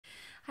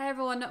Hi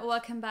everyone,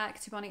 welcome back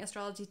to Bonnie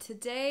Astrology.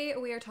 Today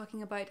we are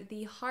talking about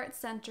the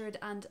heart-centered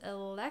and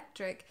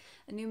electric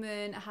new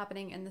moon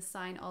happening in the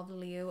sign of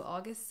Leo,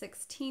 August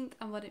 16th,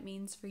 and what it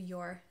means for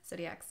your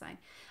zodiac sign.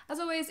 As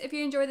always, if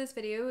you enjoyed this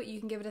video, you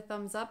can give it a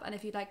thumbs up, and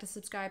if you'd like to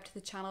subscribe to the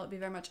channel, it would be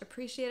very much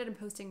appreciated. I'm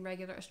posting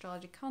regular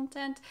astrology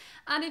content,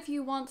 and if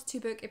you want to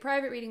book a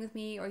private reading with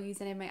me or use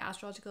any of my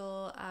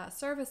astrological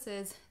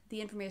services, the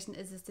information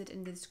is listed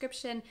in the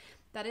description.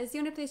 That is the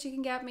only place you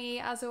can get me.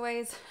 As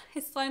always, I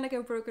sound like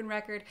a broken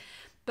record,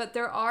 but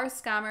there are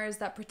scammers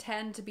that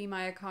pretend to be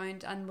my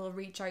account and will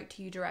reach out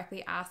to you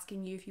directly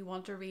asking you if you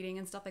want a reading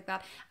and stuff like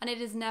that. And it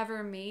is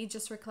never me,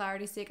 just for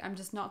clarity's sake. I'm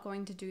just not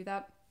going to do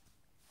that.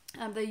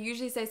 They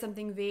usually say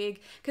something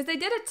vague because they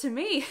did it to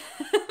me.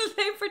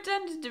 They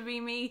pretended to be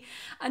me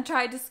and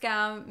tried to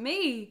scam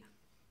me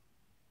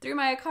through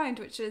my account,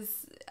 which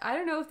is, I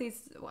don't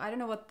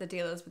know what the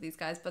deal is with these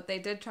guys, but they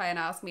did try and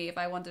ask me if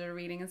I wanted a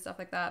reading and stuff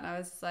like that, and I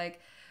was just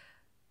like,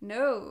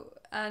 no.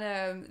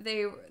 And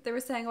they were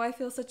saying, oh, I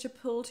feel such a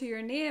pull to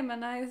your name,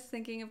 and I was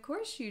thinking, of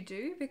course you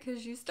do,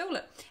 because you stole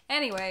it.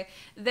 Anyway,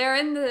 they're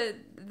in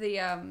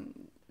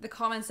the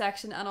comment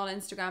section and on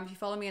Instagram. If you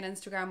follow me on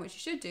Instagram, which you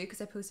should do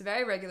because I post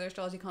very regular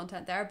astrology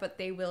content there, but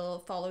they will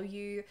follow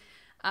you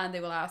and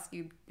they will ask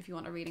you if you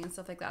want a reading and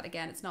stuff like that.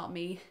 Again, it's not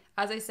me.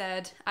 As I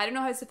said, I don't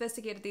know how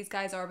sophisticated these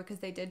guys are because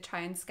they did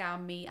try and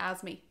scam me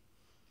as me.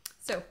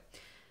 So,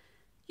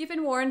 you've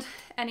been warned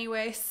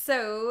anyway.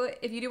 So,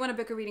 if you do want to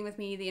book a reading with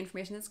me, the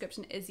information in the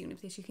description is the only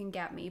place you can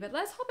get me. But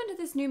let's hop into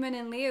this new moon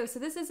in Leo. So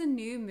this is a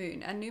new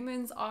moon, and new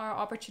moons are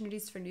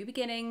opportunities for new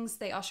beginnings.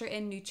 They usher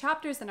in new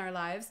chapters in our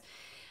lives.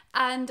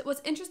 And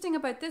what's interesting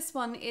about this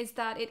one is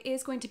that it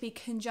is going to be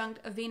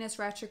conjunct a Venus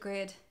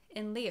retrograde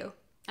in Leo.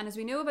 And as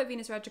we know about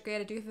Venus retrograde,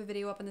 I do have a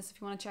video up on this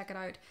if you want to check it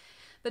out.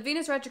 But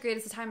Venus retrograde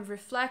is a time of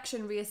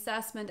reflection,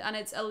 reassessment, and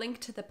it's a link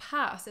to the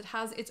past. It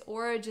has its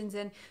origins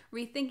in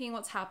rethinking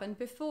what's happened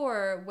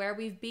before, where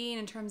we've been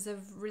in terms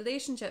of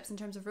relationships, in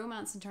terms of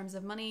romance, in terms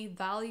of money,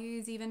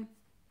 values even.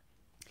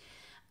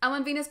 And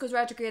when Venus goes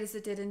retrograde, as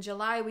it did in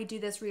July, we do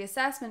this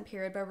reassessment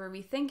period where we're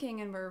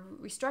rethinking and we're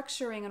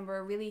restructuring and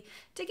we're really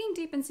digging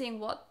deep and seeing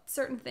what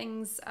certain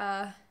things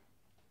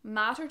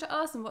matter to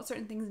us and what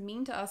certain things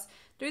mean to us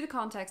through the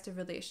context of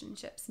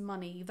relationships,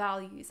 money,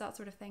 values, that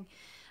sort of thing.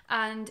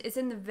 And it's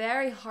in the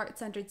very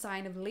heart-centered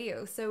sign of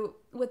Leo. So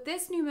with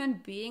this new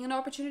moon being an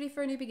opportunity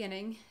for a new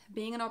beginning,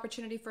 being an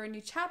opportunity for a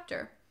new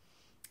chapter,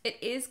 it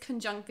is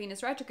conjunct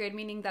Venus retrograde,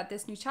 meaning that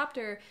this new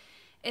chapter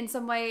in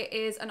some way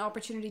is an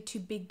opportunity to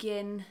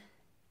begin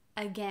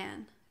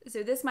again.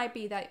 So this might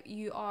be that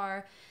you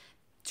are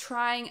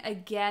trying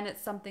again at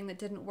something that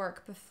didn't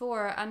work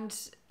before,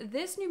 and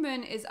this new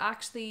moon is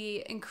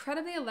actually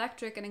incredibly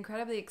electric and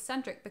incredibly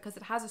eccentric because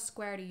it has a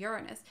square to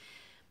Uranus,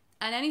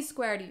 and any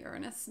square to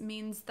Uranus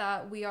means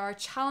that we are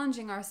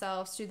challenging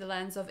ourselves through the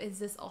lens of, is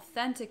this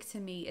authentic to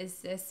me,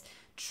 is this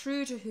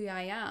true to who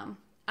I am,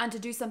 and to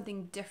do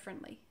something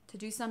differently, to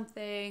do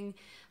something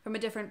from a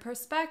different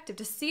perspective,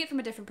 to see it from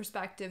a different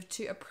perspective,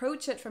 to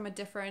approach it from a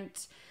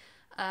different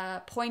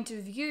point of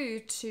view,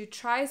 to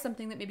try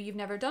something that maybe you've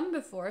never done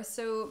before.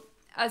 So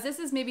as this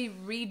is maybe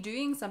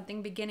redoing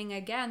something, beginning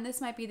again, this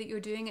might be that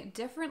you're doing it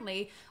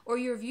differently, or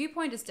your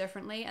viewpoint is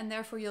differently, and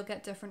therefore you'll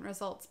get different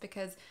results,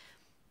 because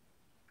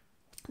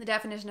the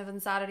definition of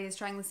insanity is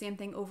trying the same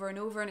thing over and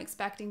over and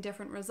expecting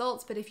different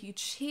results. But if you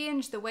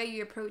change the way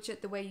you approach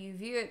it, the way you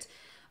view it,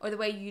 or the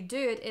way you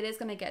do it, it is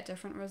going to get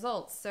different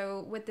results.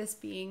 So with this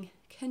being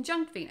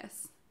conjunct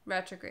Venus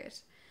retrograde,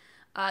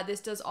 this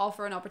does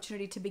offer an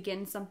opportunity to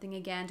begin something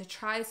again, to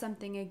try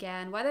something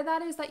again, whether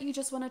that is that you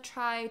just want to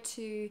try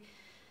to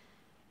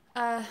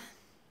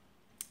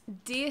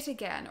date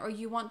again, or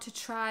you want to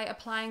try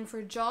applying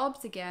for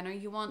jobs again, or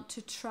you want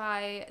to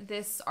try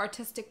this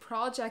artistic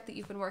project that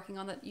you've been working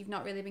on that you've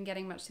not really been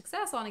getting much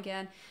success on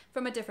again,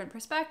 from a different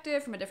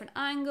perspective, from a different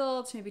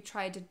angle, to maybe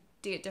try to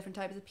date different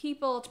types of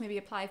people, to maybe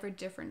apply for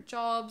different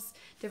jobs,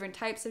 different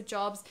types of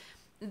jobs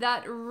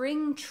that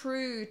ring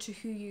true to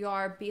who you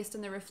are based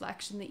on the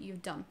reflection that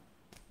you've done.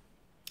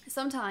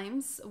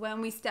 Sometimes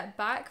when we step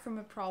back from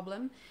a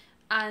problem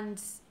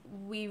and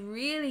we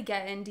really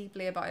get in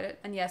deeply about it,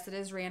 and yes, it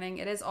is raining,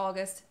 it is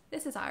August,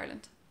 this is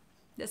Ireland,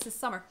 this is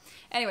summer.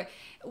 Anyway,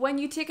 when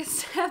you take a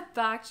step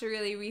back to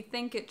really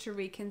rethink it, to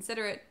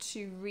reconsider it,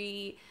 to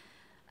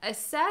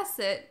reassess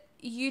it,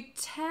 you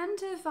tend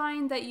to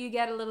find that you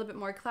get a little bit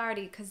more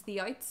clarity because the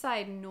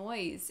outside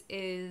noise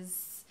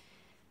is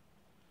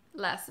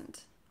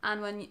lessened.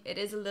 And when it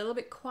is a little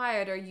bit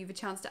quieter, you have a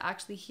chance to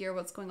actually hear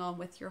what's going on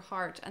with your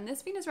heart. And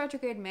this Venus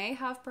retrograde may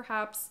have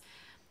perhaps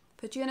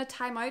put you in a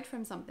timeout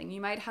from something.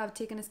 You might have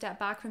taken a step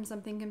back from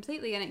something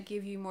completely, and it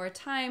gave you more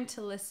time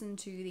to listen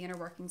to the inner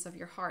workings of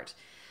your heart.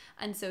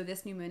 And so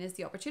this new moon is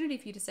the opportunity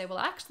for you to say, well,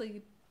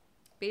 actually,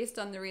 based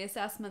on the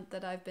reassessment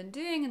that I've been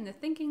doing and the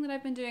thinking that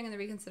I've been doing and the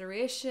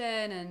reconsideration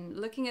and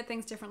looking at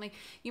things differently,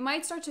 you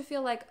might start to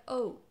feel like,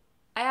 oh,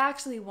 I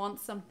actually want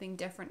something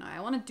different now.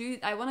 I want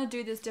to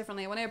do this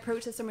differently. I want to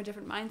approach this from a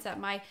different mindset.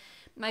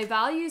 My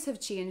values have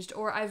changed,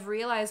 or I've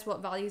realized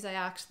what values I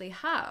actually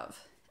have.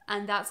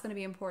 And that's going to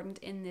be important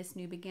in this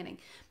new beginning.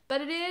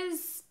 But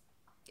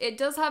it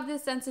does have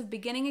this sense of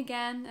beginning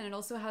again, and it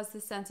also has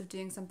this sense of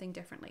doing something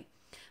differently.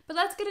 But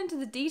let's get into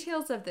the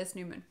details of this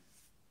new moon.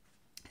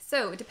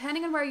 So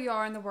depending on where you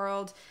are in the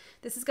world,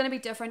 this is going to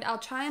be different. I'll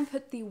try and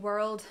put the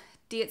world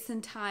dates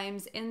and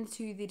times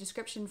into the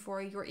description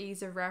for your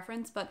ease of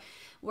reference, but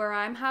where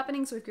I'm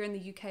happening, so if you're in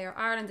the UK or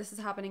Ireland, this is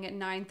happening at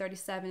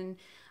 9:37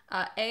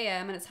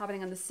 a.m. and it's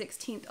happening on the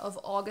 16th of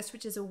August,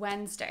 which is a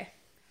Wednesday.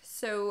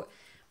 So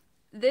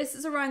this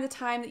is around the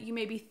time that you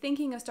may be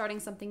thinking of starting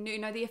something new.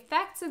 Now, the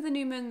effects of the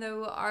new moon,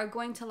 though, are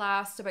going to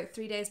last about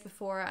 3 days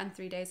before and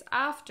 3 days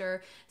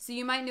after. So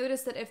you might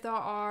notice that if there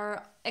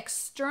are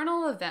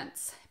external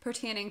events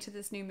pertaining to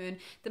this new moon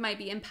that might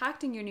be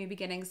impacting your new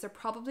beginnings, they're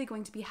probably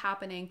going to be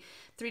happening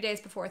 3 days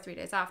before, 3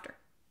 days after.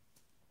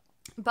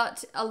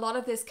 But a lot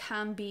of this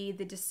can be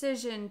the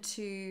decision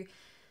to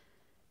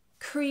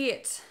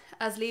create,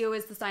 as Leo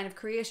is the sign of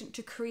creation,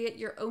 to create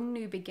your own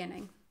new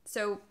beginning.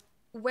 So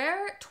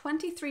where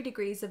 23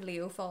 degrees of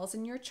Leo falls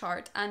in your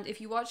chart, and if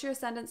you watch your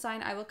ascendant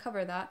sign, I will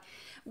cover that.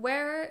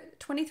 Where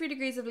 23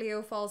 degrees of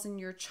Leo falls in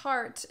your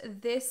chart,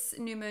 this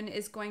new moon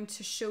is going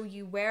to show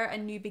you where a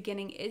new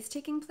beginning is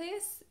taking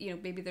place. You know,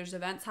 maybe there's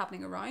events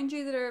happening around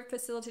you that are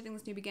facilitating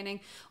this new beginning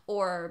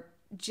or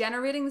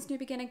generating this new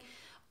beginning,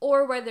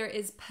 or where there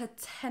is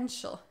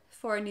potential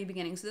for a new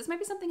beginning. So this might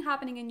be something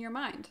happening in your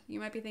mind. You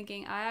might be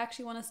thinking, I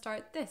actually want to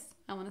start this.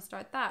 I want to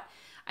start that.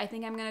 I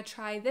think I'm going to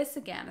try this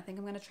again. I think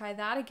I'm going to try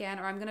that again.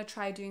 Or I'm going to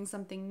try doing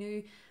something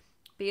new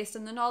based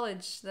on the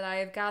knowledge that I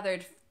have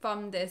gathered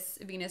from this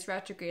Venus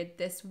retrograde,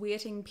 this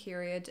waiting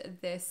period,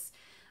 this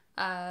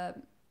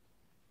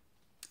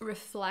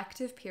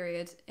reflective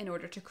period in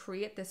order to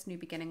create this new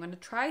beginning. I'm going to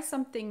try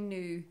something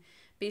new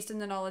based on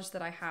the knowledge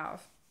that I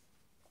have.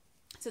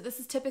 So this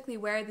is typically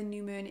where the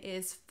new moon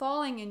is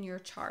falling in your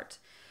chart.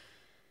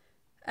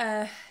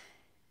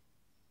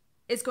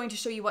 Is going to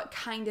show you what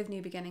kind of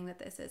new beginning that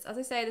this is. As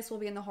I say, this will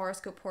be in the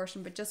horoscope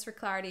portion, but just for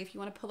clarity, if you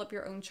want to pull up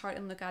your own chart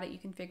and look at it, you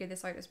can figure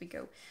this out as we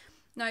go.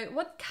 Now,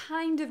 what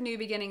kind of new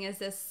beginning is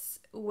this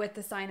with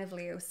the sign of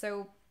Leo?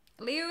 So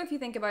Leo, if you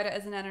think about it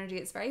as an energy,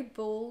 it's very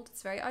bold,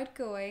 it's very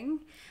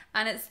outgoing,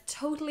 and it's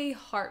totally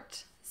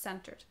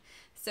heart-centered.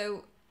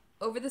 So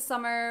over the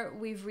summer,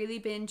 we've really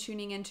been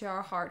tuning into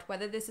our heart,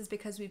 whether this is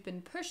because we've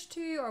been pushed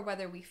to or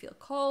whether we feel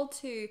called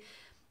to.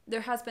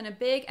 There has been a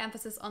big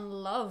emphasis on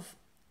love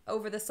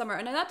over the summer.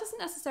 And now that doesn't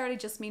necessarily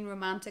just mean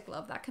romantic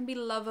love. That can be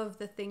love of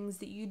the things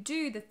that you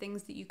do, the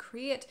things that you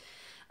create,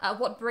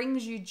 what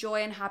brings you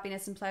joy and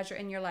happiness and pleasure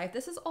in your life.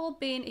 This has all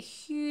been a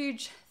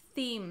huge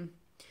theme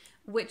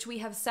which we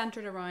have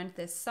centered around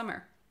this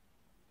summer.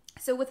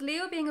 So with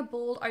Leo being a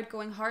bold,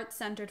 outgoing,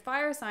 heart-centered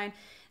fire sign,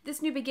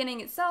 this new beginning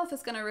itself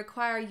is going to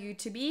require you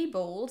to be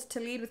bold, to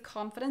lead with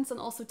confidence, and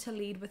also to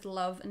lead with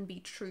love and be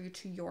true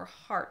to your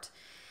heart.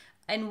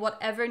 In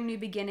whatever new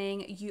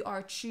beginning you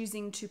are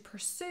choosing to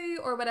pursue,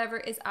 or whatever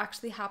is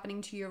actually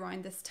happening to you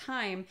around this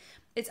time,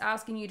 it's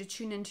asking you to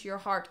tune into your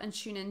heart and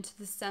tune into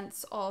the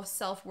sense of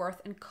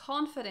self-worth and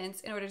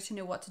confidence in order to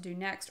know what to do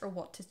next or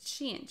what to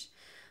change.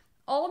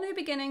 All new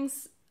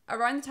beginnings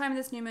around the time of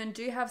this new moon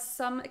do have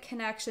some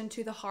connection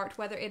to the heart,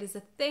 whether it is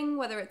a thing,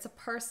 whether it's a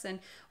person,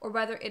 or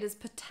whether it is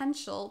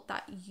potential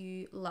that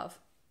you love.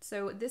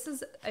 So this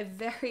is a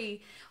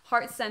very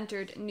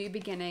heart-centered new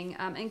beginning.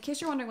 In case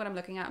you're wondering what I'm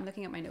looking at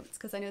my notes,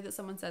 because I know that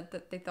someone said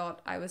that they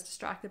thought I was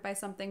distracted by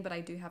something, but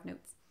I do have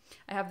notes.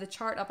 I have the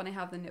chart up and I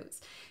have the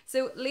notes.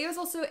 So Leo is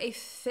also a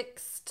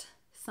fixed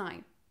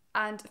sign.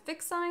 And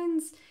fixed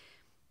signs,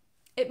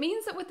 it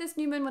means that with this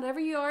new moon, whatever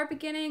you are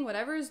beginning,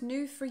 whatever is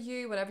new for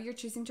you, whatever you're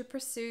choosing to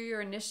pursue or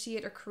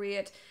initiate or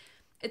create,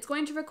 it's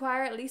going to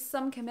require at least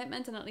some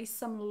commitment and at least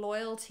some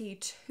loyalty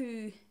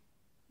to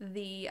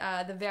the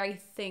very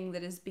thing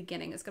that is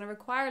beginning. It's going to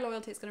require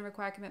loyalty, it's going to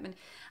require commitment,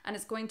 and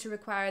it's going to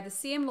require the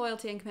same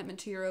loyalty and commitment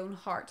to your own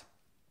heart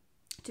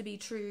to be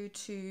true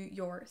to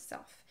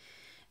yourself.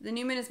 The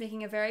new moon is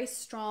making a very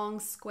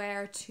strong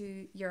square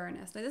to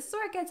Uranus. Now this is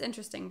where it gets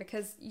interesting,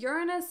 because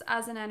Uranus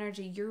as an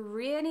energy,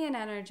 Uranian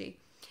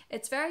energy,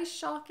 it's very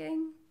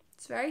shocking,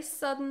 it's very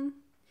sudden,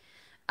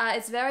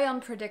 it's very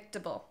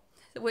unpredictable,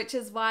 which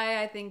is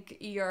why I think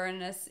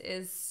Uranus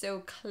is so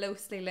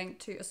closely linked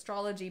to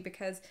astrology,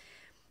 because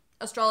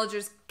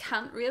astrologers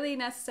can't really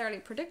necessarily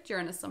predict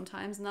Uranus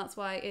sometimes, and that's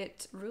why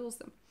it rules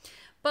them.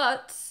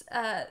 But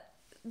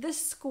the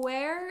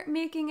square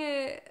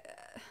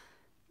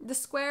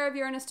of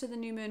Uranus to the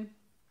new moon,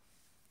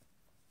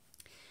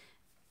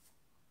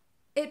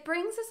 it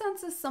brings a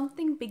sense of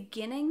something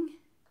beginning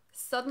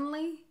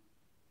suddenly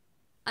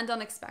and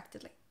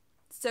unexpectedly.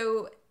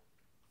 So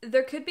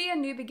there could be a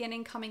new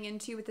beginning coming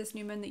into you with this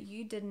new moon that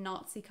you did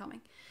not see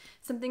coming.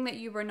 Something that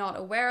you were not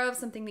aware of,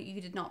 something that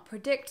you did not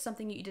predict,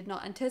 something that you did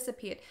not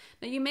anticipate.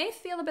 Now you may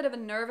feel a bit of a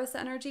nervous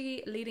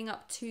energy leading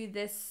up to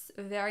this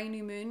very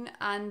new moon,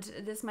 and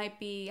this might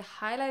be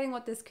highlighting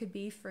what this could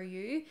be for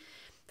you.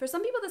 For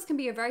some people, this can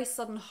be a very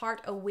sudden heart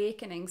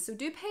awakening, so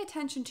do pay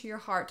attention to your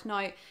heart.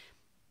 Now,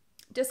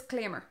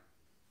 disclaimer,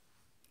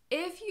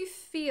 if you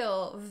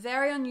feel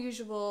very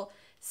unusual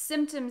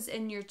symptoms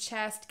in your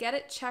chest, get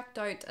it checked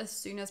out as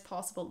soon as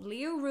possible.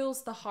 Leo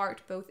rules the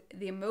heart, both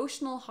the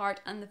emotional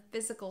heart and the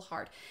physical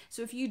heart.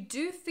 So if you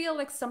do feel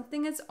like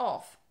something is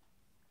off,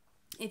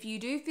 if you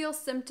do feel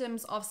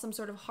symptoms of some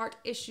sort of heart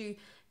issue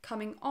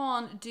coming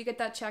on, do get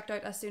that checked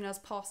out as soon as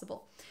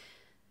possible.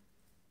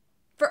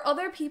 For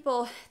other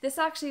people, this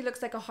actually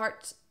looks like a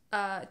heart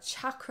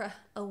chakra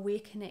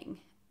awakening.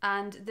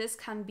 And this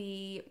can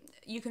be,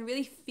 you can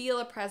really feel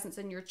a presence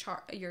in your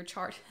your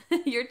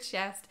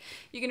chest.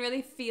 You can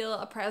really feel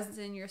a presence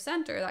in your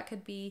center. That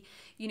could be,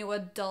 you know, a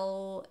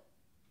dull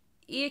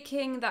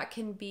aching. That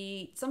can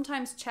be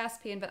sometimes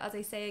chest pain. But as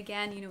I say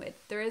again, you know,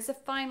 there is a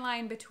fine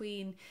line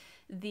between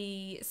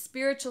the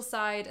spiritual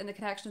side and the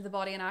connection of the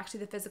body and actually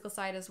the physical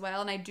side as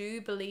well. And I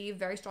do believe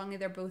very strongly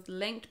they're both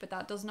linked, but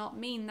that does not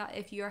mean that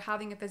if you're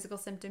having a physical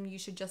symptom, you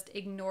should just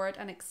ignore it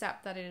and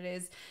accept that it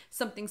is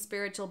something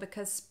spiritual,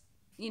 because,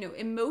 you know,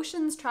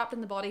 emotions trapped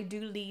in the body do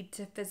lead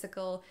to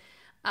physical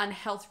and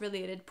health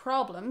related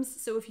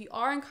problems. So if you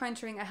are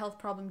encountering a health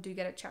problem, do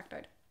get it checked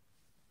out.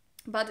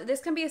 But this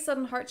can be a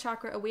sudden heart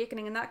chakra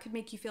awakening, and that could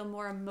make you feel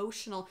more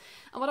emotional.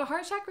 And what a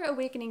heart chakra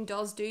awakening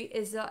does do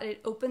is that it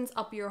opens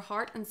up your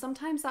heart, and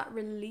sometimes that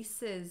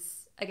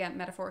releases, again,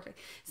 metaphorically,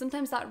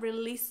 sometimes that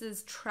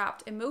releases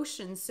trapped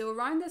emotions. So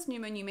around this new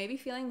moon, you may be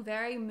feeling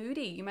very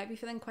moody. You might be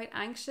feeling quite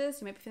anxious.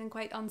 You might be feeling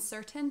quite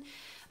uncertain.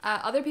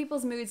 Other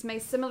people's moods may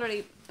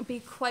similarly be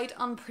quite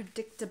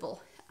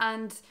unpredictable.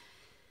 And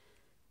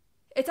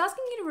it's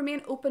asking you to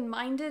remain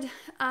open-minded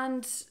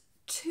and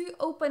to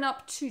open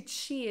up to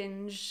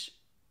change,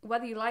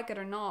 whether you like it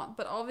or not.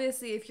 But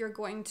obviously, if you're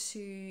going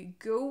to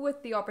go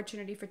with the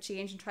opportunity for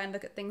change and try and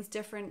look at things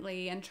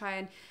differently and try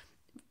and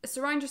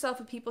surround yourself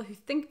with people who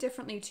think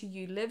differently to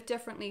you, live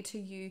differently to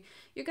you,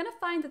 you're going to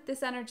find that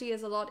this energy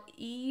is a lot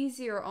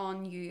easier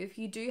on you. If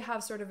you do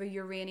have sort of a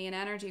Uranian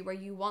energy where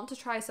you want to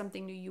try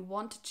something new, you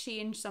want to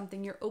change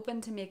something, you're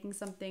open to making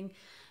something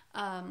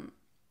happen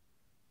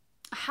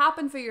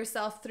for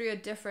yourself through a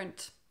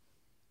different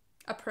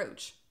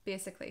approach,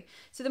 basically.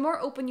 So the more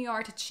open you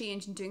are to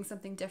change and doing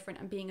something different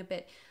and being a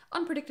bit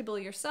unpredictable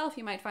yourself,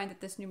 you might find that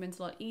this new moon's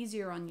a lot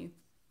easier on you.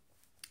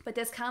 But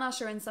this can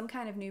usher in some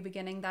kind of new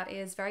beginning that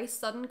is very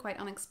sudden, quite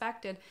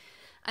unexpected,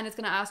 and it's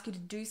going to ask you to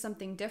do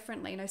something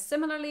differently. Now,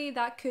 similarly,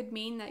 that could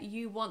mean that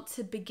you want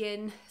to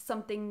begin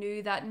something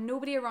new that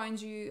nobody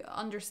around you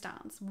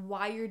understands.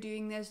 Why you're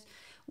doing this,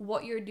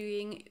 what you're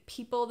doing.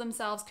 People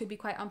themselves could be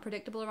quite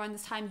unpredictable around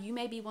this time. You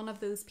may be one of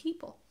those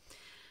people.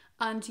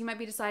 And you might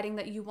be deciding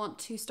that you want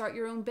to start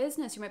your own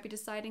business. You might be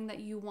deciding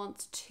that you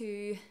want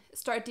to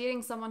start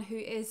dating someone who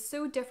is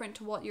so different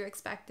to what you're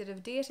expected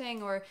of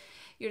dating, or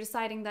you're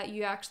deciding that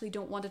you actually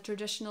don't want a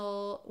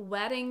traditional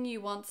wedding. You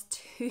want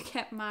to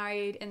get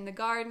married in the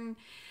garden,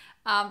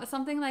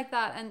 something like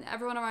that. And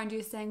everyone around you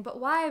is saying, but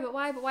why, but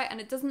why, but why? And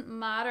it doesn't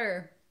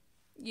matter.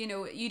 You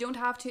know, you don't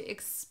have to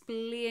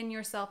explain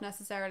yourself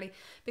necessarily,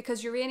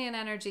 because Uranian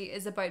energy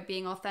is about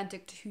being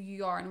authentic to who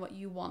you are and what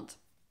you want.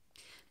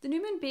 The new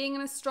moon being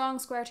in a strong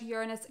square to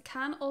Uranus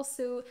can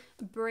also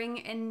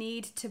bring a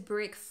need to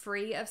break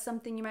free of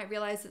something. You might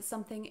realize that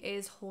something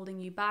is holding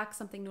you back,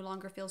 something no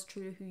longer feels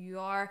true to who you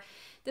are.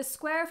 The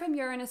square from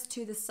Uranus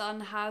to the sun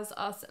has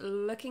us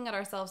looking at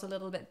ourselves a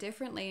little bit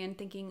differently and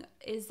thinking,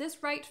 is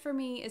this right for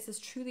me? Is this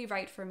truly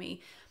right for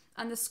me?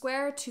 And the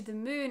square to the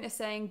moon is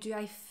saying, do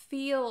I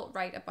feel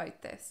right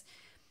about this?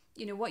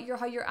 You know,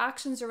 how your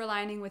actions are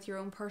aligning with your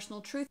own personal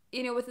truth.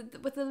 You know,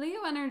 with the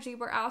Leo energy,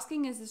 we're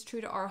asking, is this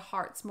true to our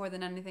hearts more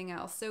than anything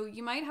else? So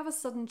you might have a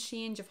sudden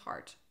change of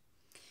heart.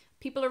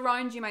 People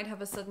around you might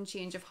have a sudden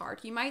change of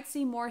heart. You might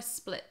see more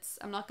splits.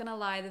 I'm not going to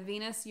lie, the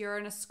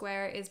Venus-Uranus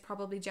square is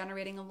probably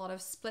generating a lot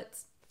of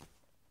splits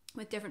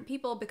with different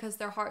people because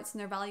their hearts and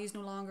their values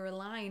no longer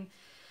align.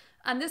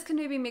 And this can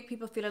maybe make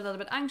people feel a little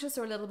bit anxious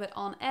or a little bit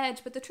on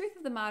edge. But the truth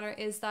of the matter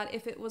is that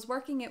if it was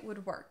working, it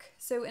would work.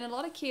 So in a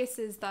lot of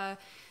cases, the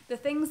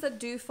things that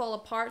do fall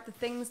apart, the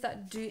things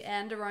that do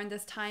end around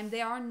this time,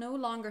 they are no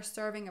longer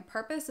serving a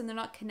purpose, and they're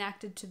not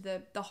connected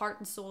to the heart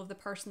and soul of the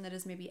person that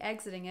is maybe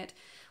exiting it,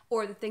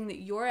 or the thing that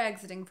you're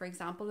exiting, for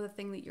example, or the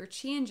thing that you're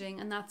changing.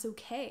 And that's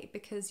okay,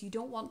 because you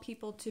don't want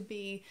people to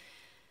be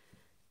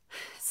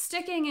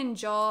sticking in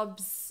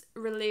jobs,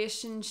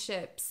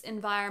 relationships,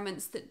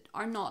 environments that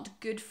are not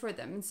good for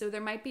them. And so there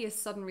might be a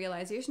sudden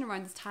realization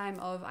around this time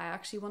of, I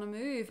actually want to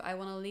move, I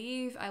want to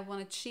leave, I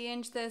want to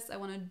change this, I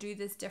want to do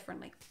this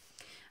differently.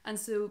 And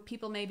so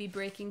people may be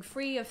breaking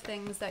free of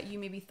things that you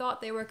maybe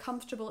thought they were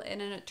comfortable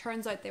in, and it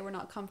turns out they were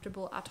not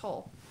comfortable at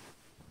all.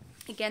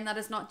 Again, that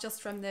is not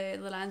just from the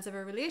lens of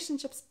a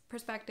relationships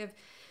perspective,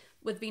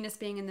 with Venus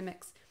being in the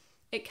mix.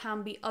 It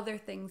can be other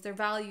things, their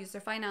values,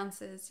 their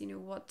finances, you know,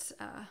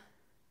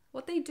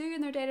 what they do in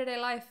their day-to-day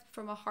life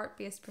from a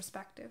heart-based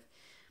perspective.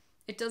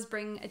 It does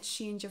bring a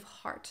change of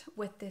heart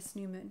with this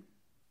new moon.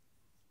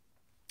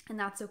 And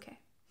that's okay.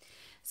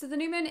 So the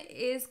new moon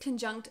is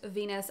conjunct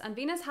Venus, and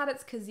Venus had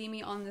its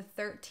cazimi on the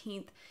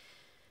 13th.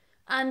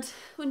 And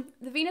when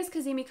the Venus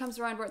Cazimi comes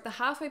around, we're at the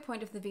halfway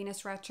point of the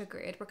Venus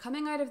retrograde. We're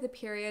coming out of the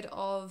period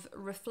of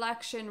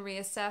reflection,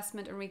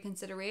 reassessment, and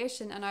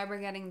reconsideration, and now we're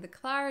getting the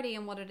clarity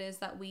in what it is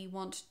that we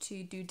want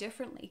to do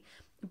differently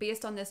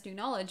based on this new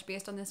knowledge,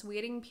 based on this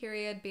waiting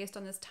period, based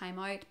on this time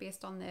out,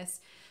 based on this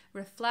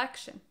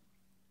reflection.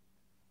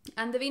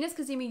 And the Venus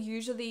Cazimi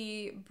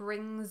usually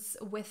brings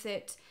with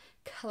it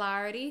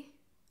clarity,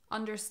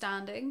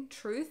 understanding,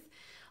 truth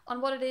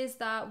on what it is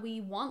that we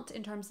want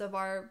in terms of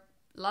our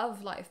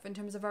love life, in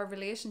terms of our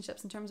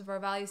relationships, in terms of our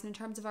values, and in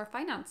terms of our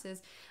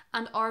finances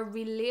and our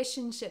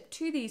relationship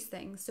to these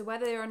things. So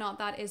whether or not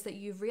that is that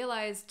you've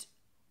realized,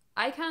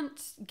 I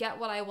can't get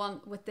what I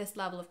want with this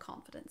level of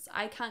confidence.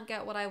 I can't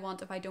get what I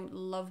want if I don't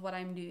love what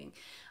I'm doing.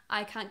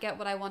 I can't get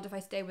what I want if I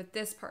stay with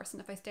this person,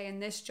 if I stay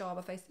in this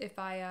job, if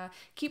I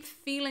keep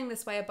feeling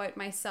this way about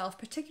myself,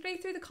 particularly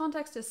through the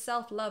context of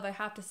self-love, I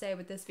have to say,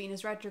 with this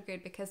Venus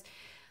retrograde, because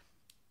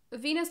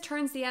Venus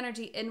turns the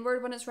energy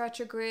inward when it's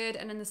retrograde,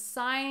 and in the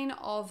sign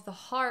of the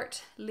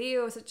heart,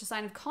 Leo is such a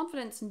sign of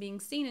confidence and being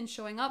seen and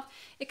showing up.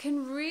 It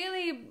can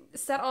really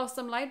set off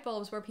some light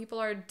bulbs where people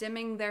are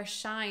dimming their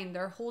shine,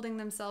 they're holding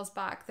themselves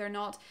back, they're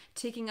not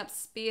taking up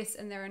space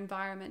in their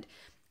environment.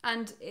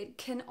 And it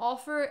can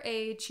offer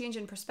a change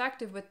in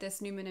perspective with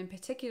this new moon in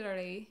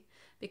particularly,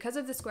 because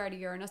of the square to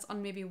Uranus,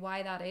 on maybe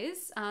why that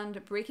is,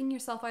 and breaking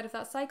yourself out of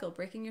that cycle,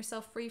 breaking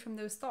yourself free from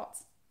those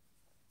thoughts.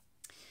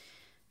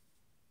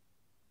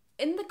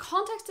 In the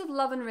context of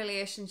love and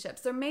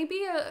relationships, there may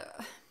be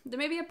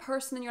a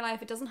person in your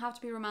life. It doesn't have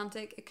to be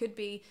romantic, it could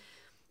be,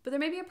 but there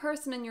may be a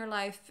person in your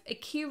life, a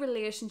key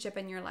relationship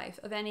in your life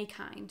of any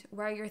kind,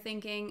 where you're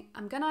thinking,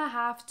 I'm gonna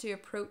have to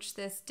approach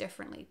this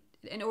differently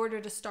in order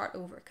to start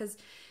over, because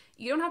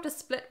you don't have to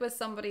split with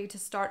somebody to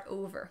start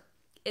over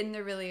in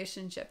the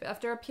relationship.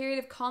 After a period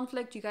of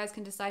conflict, you guys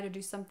can decide to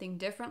do something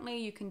differently.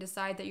 You can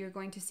decide that you're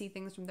going to see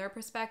things from their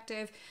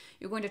perspective.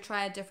 You're going to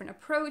try a different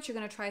approach. You're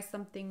going to try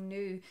something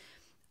new.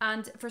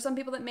 And for some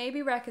people, that may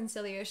be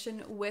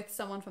reconciliation with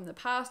someone from the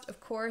past, of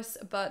course,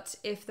 but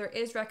if there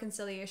is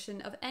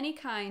reconciliation of any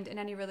kind in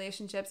any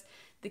relationships,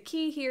 the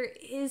key here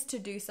is to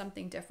do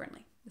something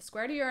differently. The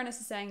square to Uranus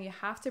is saying you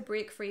have to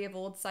break free of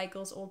old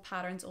cycles, old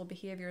patterns, old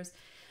behaviors,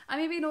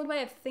 and maybe an old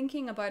way of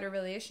thinking about a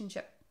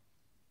relationship.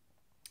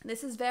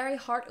 This is very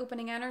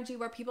heart-opening energy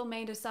where people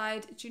may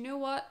decide, do you know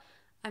what?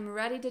 I'm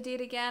ready to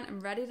date again. I'm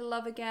ready to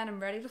love again. I'm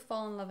ready to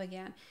fall in love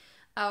again.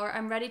 Or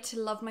I'm ready to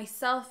love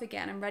myself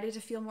again. I'm ready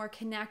to feel more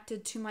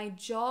connected to my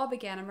job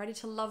again. I'm ready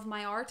to love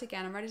my art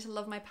again. I'm ready to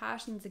love my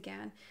passions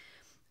again.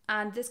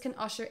 And this can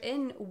usher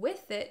in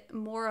with it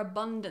more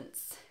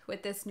abundance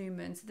with this new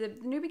moon. So the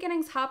new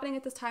beginnings happening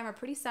at this time are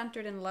pretty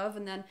centered in love,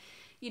 and then,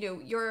 you know,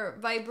 your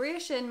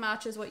vibration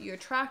matches what you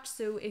attract.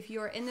 So if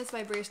you're in this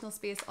vibrational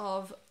space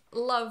of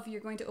love,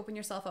 you're going to open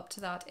yourself up to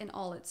that in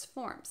all its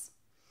forms.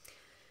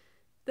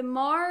 The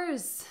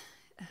Mars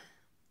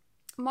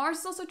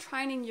is also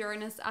trining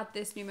Uranus at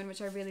this new moon,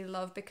 which I really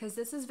love, because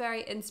this is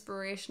very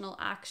inspirational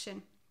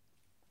action.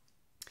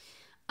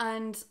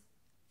 And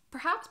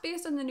perhaps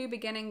based on the new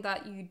beginning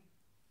that you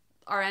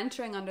are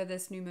entering under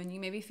this new moon,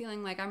 you may be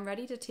feeling like, I'm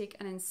ready to take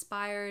an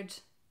inspired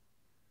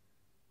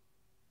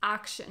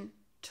action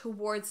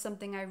towards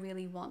something I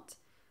really want.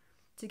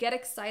 To get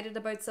excited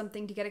about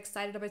something, to get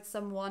excited about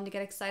someone, to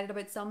get excited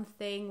about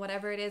something,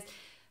 whatever it is.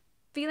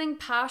 Feeling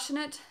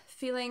passionate,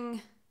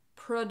 feeling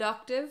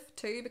productive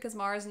too, because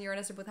Mars and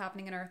Uranus are both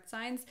happening in earth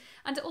signs,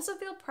 and to also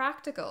feel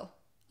practical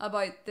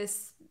about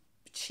this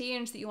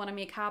change that you want to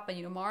make happen.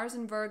 You know, Mars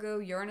and Virgo,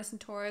 Uranus and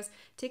Taurus,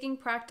 taking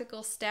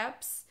practical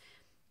steps,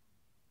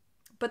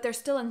 but they're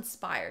still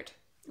inspired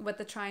with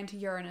the trine to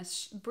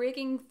Uranus,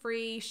 breaking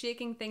free,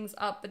 shaking things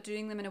up, but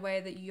doing them in a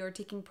way that you're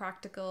taking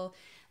practical,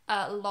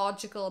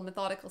 logical,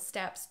 methodical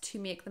steps to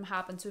make them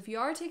happen. So if you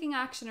are taking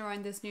action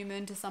around this new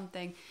moon to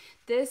something,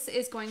 this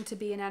is going to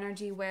be an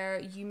energy where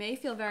you may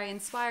feel very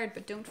inspired,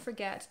 but don't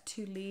forget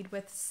to lead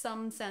with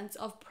some sense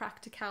of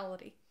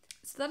practicality.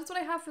 So that is what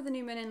I have for the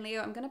new moon in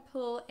Leo. I'm going to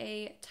pull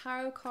a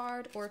tarot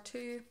card or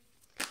two.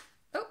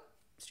 Oh,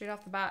 straight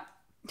off the bat.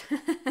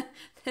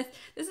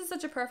 This is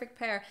such a perfect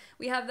pair.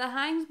 We have the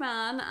Hanged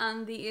Man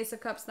and the Ace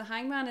of Cups. The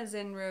Hanged Man is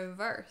in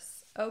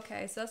reverse.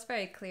 Okay, so that's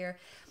very clear.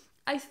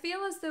 I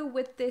feel as though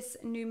with this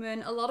new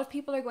moon, a lot of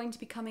people are going to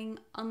be becoming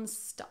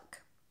unstuck,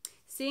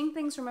 seeing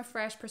things from a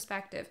fresh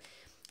perspective.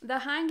 The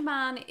Hanged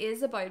Man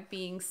is about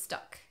being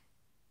stuck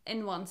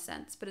in one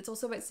sense, but it's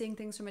also about seeing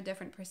things from a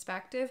different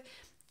perspective.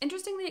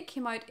 Interestingly, it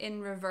came out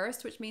in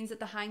reverse, which means that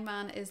the Hanged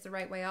Man is the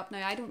right way up.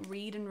 Now, I don't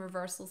read in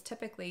reversals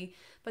typically,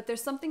 but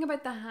there's something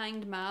about the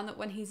Hanged Man that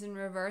when he's in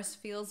reverse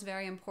feels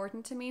very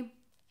important to me.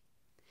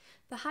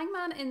 The Hanged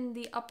Man in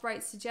the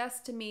upright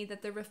suggests to me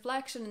that the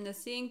reflection and the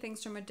seeing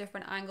things from a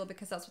different angle,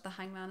 because that's what the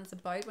Hanged Man is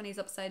about. When he's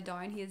upside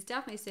down, he is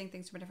definitely seeing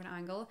things from a different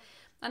angle.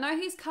 And now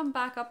he's come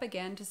back up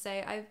again to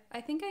say,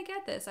 I think I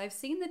get this. I've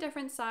seen the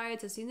different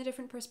sides. I've seen the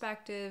different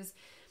perspectives.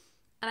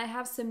 And I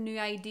have some new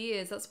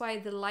ideas. That's why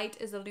the light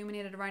is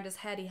illuminated around his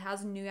head. He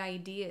has new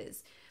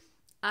ideas.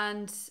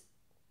 And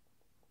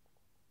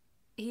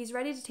he's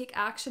ready to take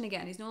action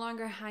again. He's no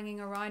longer hanging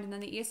around. And then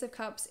the Ace of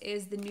Cups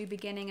is the new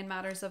beginning in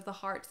matters of the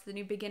heart, the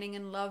new beginning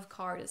in love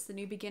card. It's the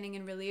new beginning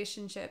in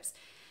relationships,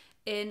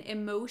 in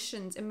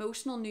emotions,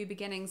 emotional new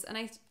beginnings. And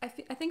I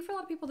think for a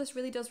lot of people, this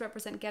really does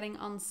represent getting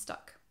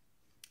unstuck.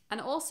 And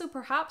also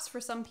perhaps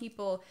for some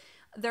people,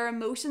 their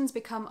emotions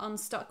become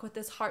unstuck with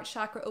this heart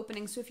chakra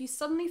opening. So if you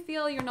suddenly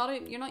feel you're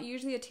not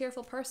usually a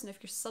tearful person, if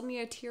you're suddenly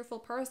a tearful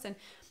person,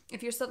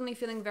 if you're suddenly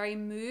feeling very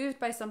moved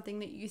by something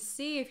that you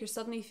see, if you're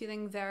suddenly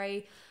feeling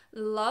very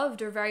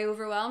loved or very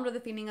overwhelmed with the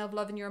feeling of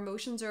love and your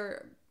emotions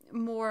are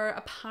more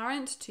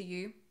apparent to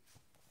you,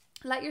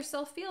 let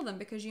yourself feel them,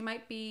 because you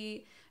might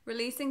be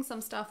releasing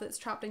some stuff that's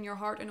trapped in your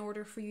heart in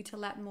order for you to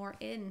let more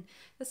in.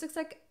 This looks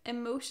like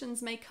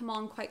emotions may come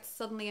on quite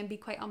suddenly and be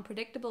quite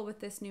unpredictable with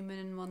this new moon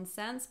in one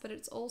sense, but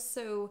it's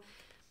also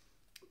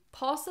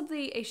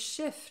possibly a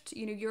shift.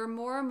 You know, you're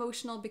more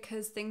emotional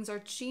because things are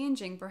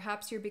changing.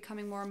 Perhaps you're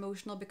becoming more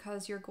emotional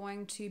because you're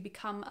going to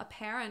become a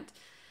parent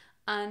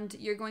and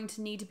you're going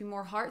to need to be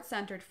more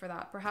heart-centered for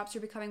that. Perhaps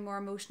you're becoming more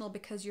emotional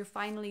because you're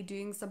finally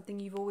doing something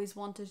you've always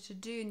wanted to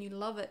do and you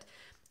love it,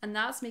 and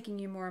that's making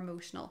you more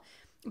emotional.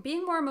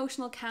 Being more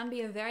emotional can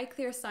be a very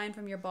clear sign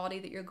from your body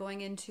that you're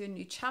going into a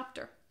new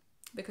chapter,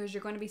 because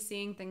you're going to be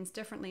seeing things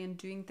differently and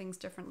doing things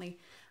differently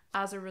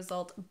as a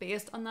result,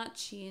 based on that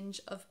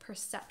change of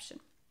perception.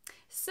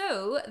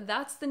 So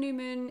that's the new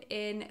moon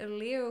in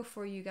Leo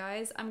for you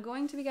guys. I'm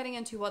going to be getting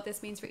into what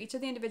this means for each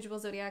of the individual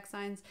zodiac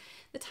signs.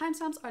 The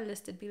timestamps are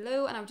listed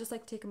below, and I would just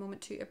like to take a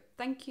moment to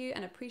thank you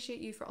and appreciate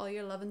you for all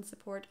your love and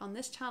support on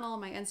this channel,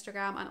 my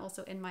Instagram, and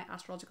also in my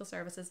astrological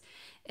services.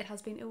 It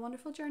has been a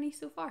wonderful journey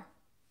so far.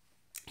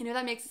 I know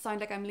that makes it sound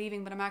like I'm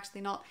leaving, but I'm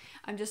actually not.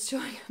 I'm just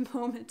showing a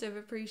moment of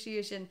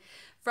appreciation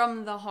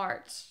from the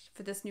heart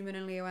for this new moon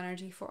in Leo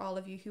energy for all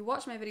of you who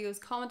watch my videos,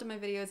 comment on my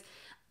videos,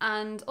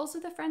 and also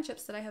the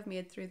friendships that I have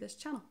made through this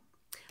channel.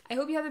 I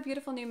hope you have a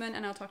beautiful new moon,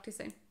 and I'll talk to you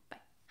soon. Bye.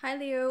 Hi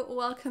Leo,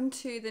 welcome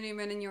to the new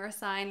moon in your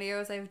sign. Leo,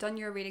 as I've done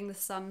your reading, the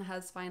sun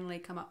has finally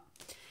come up.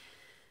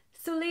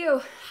 So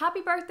Leo,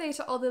 happy birthday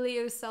to all the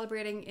Leos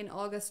celebrating in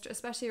August,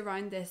 especially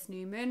around this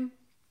new moon.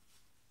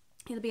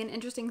 It'll be an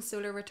interesting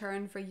solar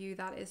return for you,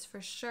 that is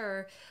for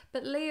sure.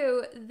 But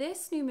Leo,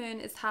 this new moon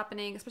is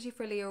happening, especially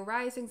for Leo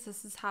risings,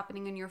 this is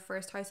happening in your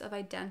first house of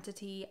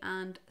identity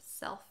and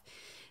self.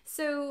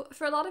 So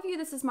for a lot of you,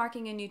 this is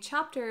marking a new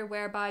chapter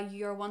whereby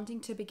you're wanting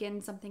to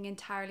begin something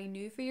entirely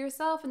new for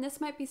yourself. And this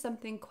might be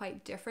something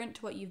quite different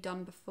to what you've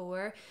done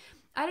before.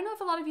 I don't know if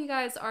a lot of you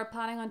guys are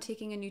planning on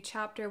taking a new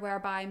chapter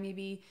whereby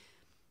maybe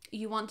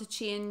you want to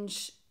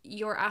change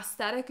your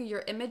aesthetic or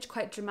your image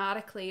quite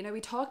dramatically. You know,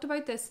 we talked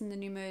about this in the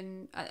new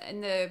moon,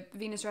 in the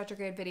Venus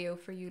retrograde video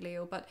for you,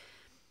 Leo, but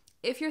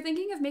if you're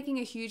thinking of making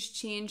a huge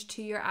change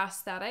to your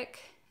aesthetic,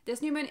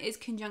 this new moon is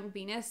conjunct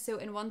Venus, so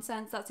in one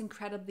sense that's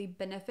incredibly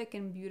benefic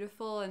and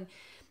beautiful, and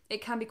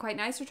it can be quite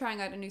nice for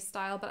trying out a new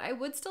style. But I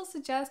would still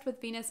suggest,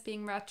 with Venus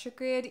being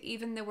retrograde,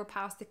 even though we're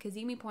past the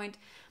Cazimi point,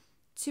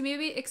 to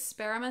maybe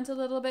experiment a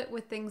little bit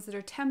with things that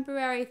are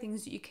temporary,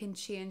 things that you can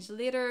change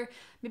later.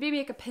 Maybe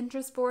make a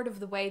Pinterest board of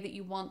the way that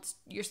you want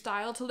your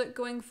style to look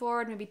going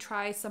forward. Maybe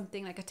try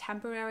something like a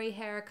temporary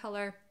hair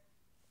color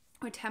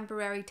or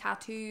temporary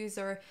tattoos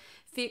or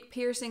fake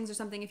piercings or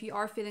something. If you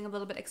are feeling a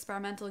little bit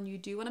experimental and you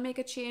do want to make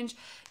a change,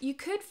 you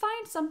could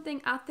find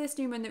something at this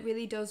new moon that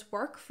really does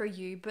work for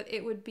you, but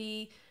it would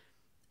be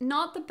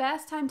not the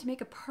best time to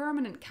make a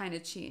permanent kind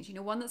of change, you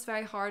know, one that's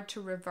very hard to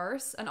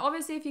reverse. And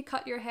obviously if you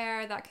cut your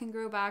hair, that can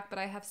grow back, but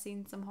I have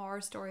seen some horror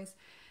stories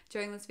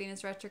during this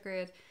Venus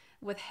retrograde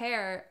with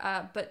hair,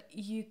 but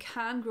you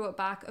can grow it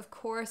back, of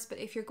course. But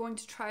if you're going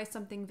to try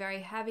something very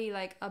heavy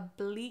like a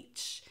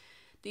bleach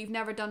that you've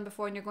never done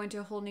before and you're going to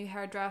a whole new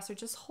hairdresser,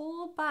 just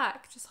hold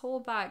back,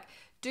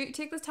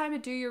 take this time to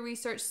do your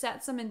research,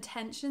 set some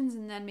intentions,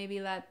 and then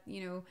maybe let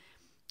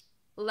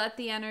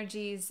the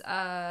energies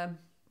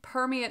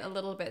permeate a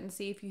little bit and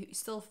see if you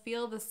still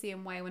feel the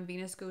same way when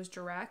Venus goes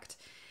direct.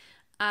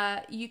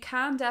 You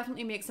can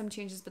definitely make some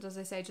changes, but as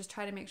I say, just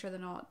try to make sure they're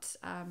not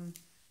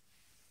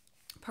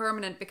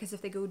permanent, because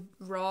if they go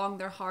wrong,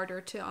 they're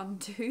harder to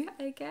undo,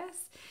 I guess.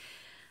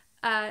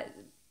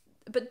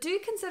 But do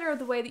consider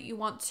the way that you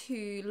want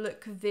to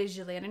look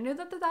visually. And I know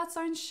that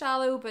sounds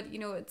shallow, but you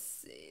know,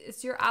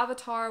 it's your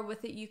avatar.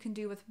 With it, you can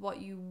do with what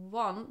you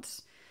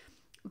want.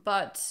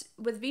 But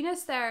with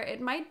Venus there, it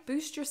might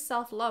boost your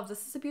self-love.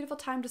 This is a beautiful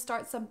time to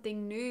start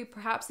something new,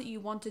 perhaps that you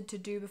wanted to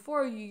do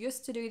before, you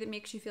used to do, that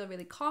makes you feel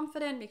really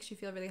confident, makes you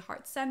feel really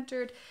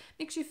heart-centered,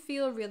 makes you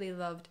feel really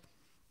loved.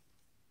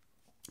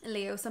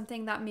 Leo,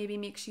 something that maybe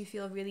makes you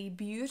feel really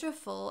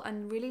beautiful,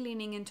 and really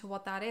leaning into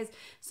what that is.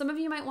 Some of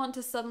you might want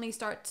to suddenly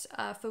start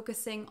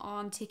focusing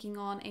on taking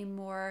on a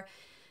more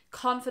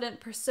confident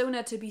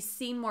persona to be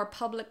seen more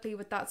publicly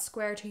with that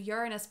square to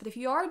Uranus. But if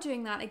you are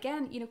doing that,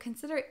 again, you know,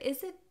 consider,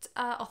 is it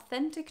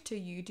authentic to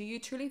you? Do you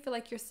truly feel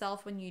like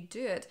yourself when you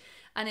do it?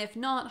 And if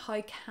not,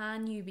 how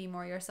can you be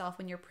more yourself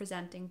when you're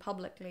presenting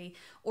publicly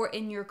or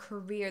in your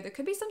career? There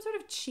could be some sort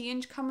of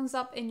change comes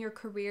up in your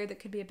career that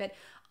could be a bit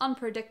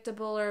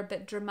unpredictable or a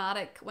bit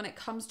dramatic when it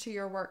comes to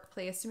your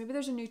workplace. So maybe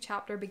there's a new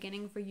chapter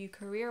beginning for you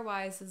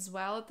career-wise as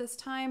well at this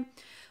time.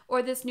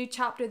 Or this new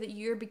chapter that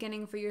you're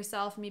beginning for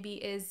yourself maybe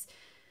is,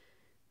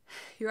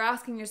 you're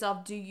asking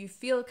yourself, do you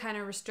feel kind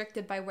of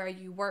restricted by where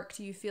you work?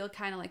 Do you feel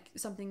kind of like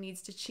something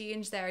needs to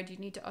change there? Do you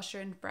need to usher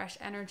in fresh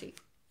energy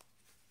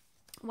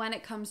when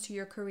it comes to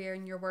your career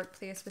and your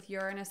workplace with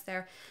Uranus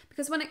there?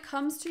 Because when it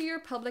comes to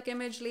your public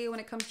image, Leo, when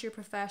it comes to your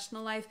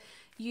professional life,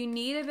 you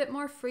need a bit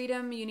more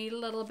freedom. You need a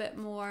little bit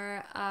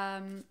more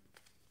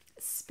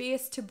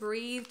space to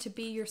breathe, to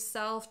be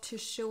yourself, to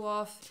show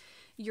off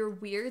your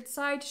weird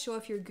side, to show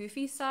off your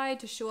goofy side,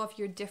 to show off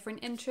your different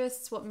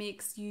interests, what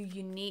makes you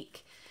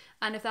unique.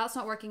 And if that's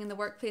not working in the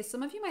workplace,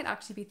 some of you might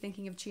actually be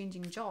thinking of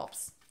changing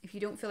jobs if you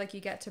don't feel like you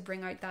get to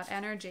bring out that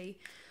energy.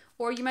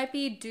 Or you might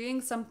be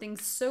doing something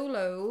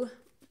solo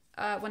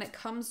when it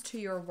comes to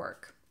your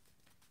work,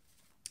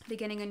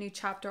 beginning a new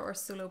chapter or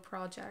solo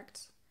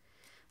project.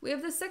 We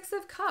have the Six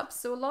of Cups.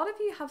 So a lot of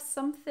you have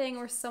something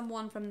or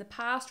someone from the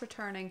past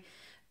returning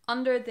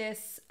under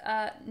this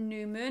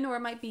new moon, or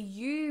it might be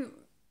you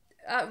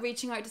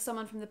reaching out to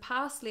someone from the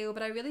past, Leo.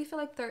 But I really feel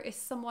like there is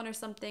someone or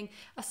something,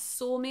 a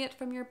soulmate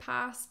from your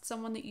past,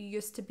 someone that you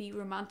used to be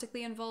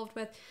romantically involved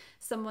with,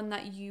 someone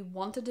that you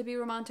wanted to be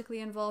romantically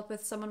involved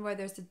with, someone where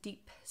there's a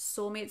deep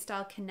soulmate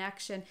style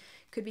connection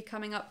could be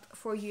coming up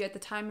for you at the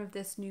time of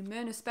this new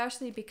moon,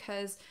 especially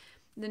because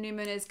the new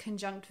moon is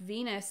conjunct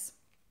Venus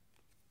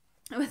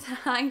with the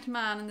Hanged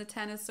Man and the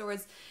Ten of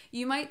Swords.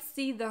 You might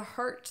see the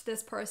hurt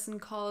this person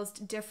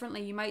caused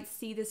differently. You might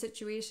see the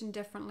situation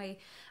differently.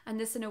 And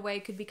this in a way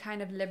could be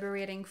kind of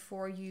liberating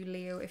for you,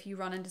 Leo, if you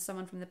run into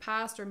someone from the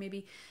past or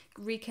maybe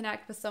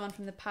reconnect with someone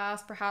from the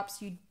past.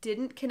 Perhaps you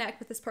didn't connect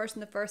with this person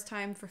the first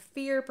time for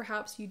fear.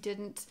 Perhaps you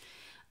didn't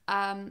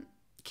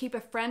keep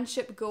a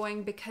friendship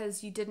going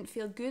because you didn't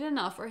feel good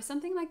enough or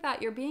something like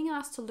that. You're being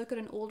asked to look at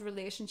an old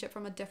relationship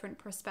from a different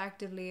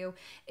perspective, Leo,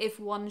 if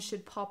one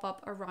should pop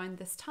up around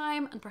this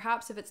time. And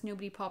perhaps if it's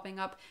nobody popping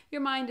up,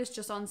 your mind is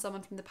just on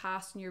someone from the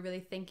past and you're really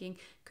thinking,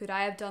 could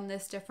I have done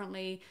this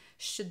differently?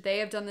 Should they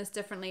have done this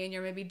differently? And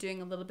you're maybe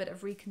doing a little bit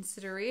of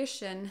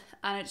reconsideration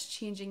and it's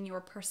changing your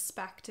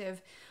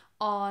perspective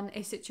on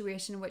a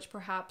situation which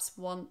perhaps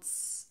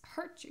once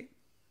hurt you,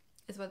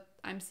 is what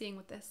I'm seeing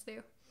with this,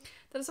 Leo.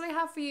 That is what I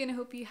have for you, and I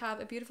hope you have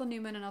a beautiful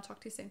new moon, and I'll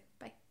talk to you soon.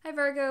 Bye. Hi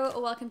Virgo,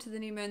 welcome to the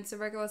new moon. So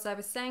Virgo, as I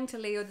was saying to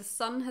Leo, the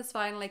sun has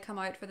finally come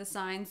out for the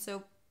sign.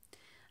 So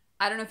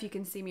I don't know if you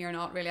can see me or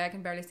not, really. I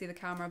can barely see the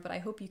camera, but I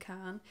hope you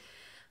can.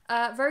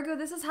 Virgo,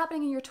 this is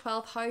happening in your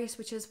 12th house,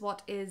 which is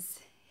what is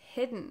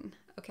hidden.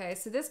 Okay,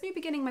 so this new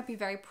beginning might be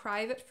very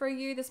private for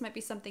you. This might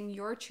be something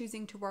you're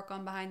choosing to work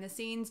on behind the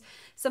scenes,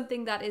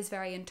 something that is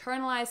very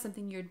internalized,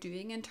 something you're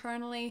doing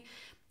internally.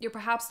 You're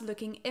perhaps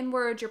looking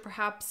inward, you're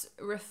perhaps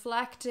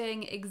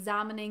reflecting,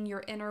 examining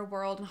your inner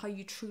world and how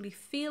you truly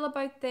feel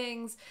about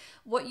things,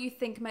 what you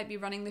think might be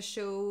running the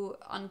show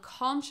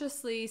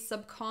unconsciously,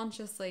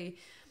 subconsciously.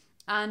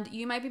 And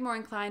you might be more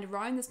inclined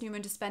around this new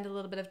moon to spend a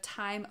little bit of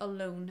time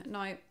alone.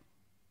 Now,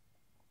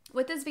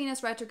 with this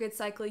Venus retrograde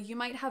cycle, you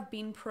might have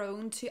been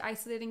prone to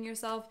isolating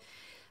yourself,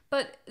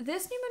 but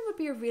this new moon would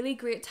be a really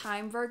great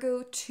time,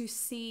 Virgo, to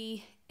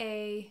see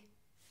a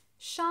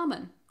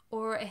shaman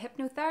or a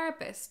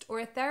hypnotherapist or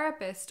a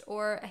therapist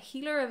or a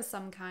healer of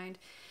some kind.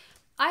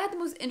 I had the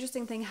most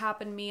interesting thing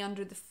happen to me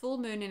under the full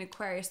moon in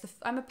Aquarius.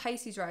 I'm a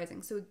Pisces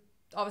rising, so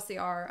obviously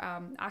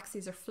our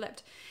axes are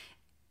flipped.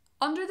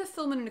 Under the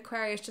full moon in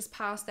Aquarius just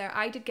past there,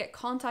 I did get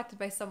contacted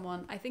by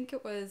someone. I think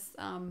it was,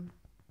 and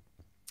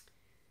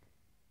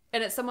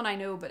it's someone I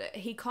know, but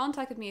he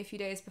contacted me a few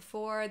days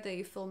before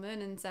the full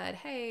moon and said,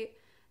 hey,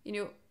 you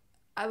know,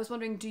 I was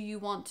wondering, do you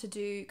want to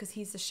do, because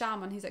he's a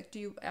shaman, he's like,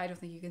 I don't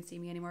think you can see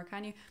me anymore,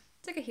 can you?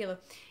 It's like a halo.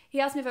 He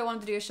asked me if I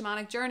wanted to do a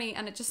shamanic journey,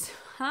 and it just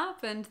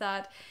happened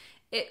that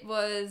it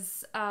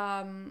was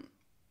a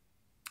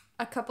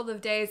couple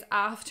of days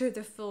after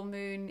the full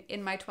moon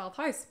in my 12th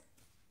house.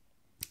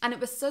 And it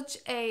was such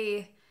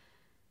an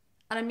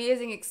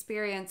amazing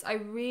experience. I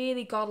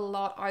really got a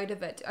lot out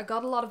of it. I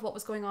got a lot of what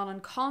was going on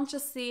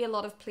unconsciously, a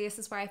lot of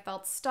places where I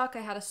felt stuck.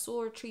 I had a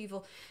soul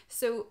retrieval.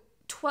 So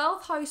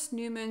 12th house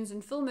new moons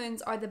and full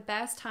moons are the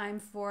best time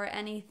for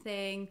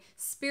anything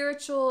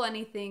spiritual,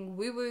 anything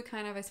woo-woo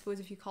kind of, I suppose,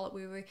 if you call it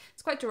woo-woo.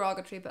 It's quite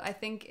derogatory, but I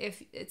think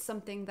if it's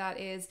something that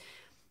is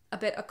a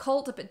bit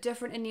occult, a bit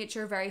different in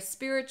nature, very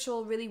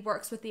spiritual, really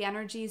works with the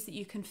energies that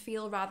you can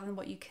feel rather than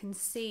what you can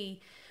see,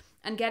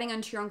 and getting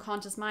into your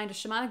unconscious mind, a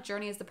shamanic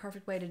journey is the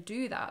perfect way to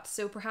do that.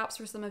 So perhaps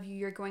for some of you,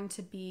 you're going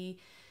to be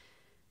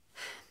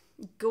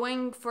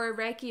going for a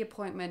Reiki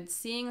appointment,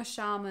 seeing a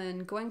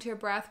shaman, going to a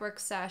breathwork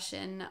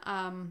session,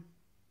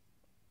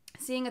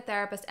 seeing a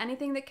therapist,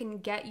 anything that can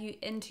get you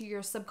into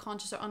your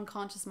subconscious or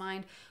unconscious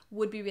mind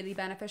would be really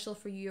beneficial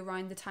for you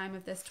around the time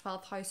of this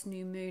 12th house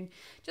new moon.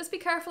 Just be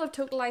careful of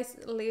total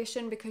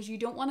isolation, because you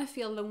don't want to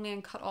feel lonely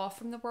and cut off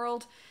from the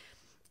world.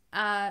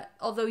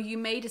 Although you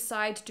may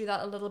decide to do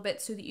that a little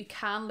bit so that you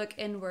can look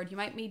inward. You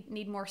might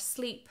need more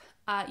sleep.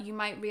 You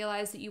might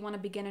realize that you want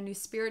to begin a new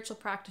spiritual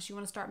practice. You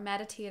want to start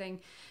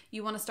meditating.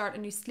 You want to start a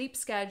new sleep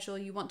schedule.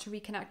 You want to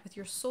reconnect with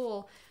your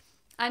soul.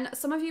 And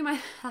some of you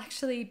might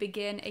actually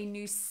begin a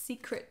new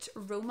secret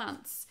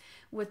romance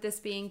with this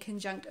being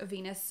conjunct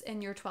Venus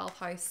in your 12th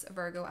house,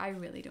 Virgo. I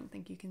really don't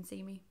think you can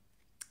see me.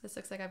 This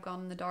looks like I've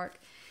gone in the dark.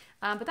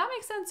 But that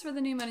makes sense for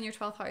the new moon in your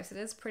 12th house. It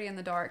is pretty in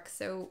the dark.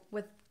 So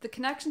with the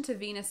connection to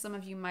Venus, some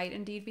of you might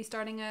indeed be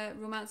starting a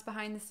romance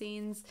behind the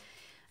scenes.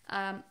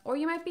 Or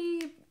you might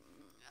be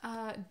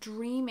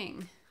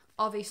dreaming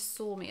of a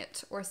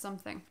soulmate or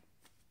something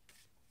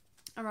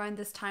around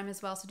this time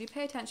as well. So do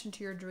pay attention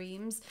to your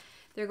dreams.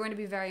 They're going to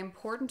be very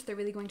important. They're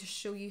really going to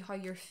show you how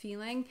you're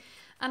feeling.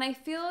 And I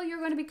feel you're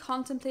going to be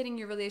contemplating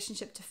your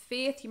relationship to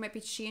faith. You might be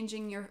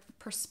changing your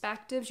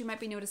perspectives. You might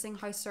be noticing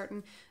how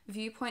certain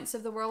viewpoints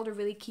of the world are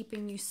really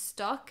keeping you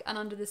stuck. And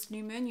under this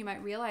new moon, you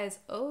might realize,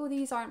 oh,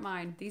 these aren't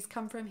mine. These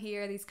come from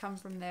here. These come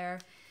from there.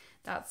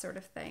 That sort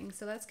of thing.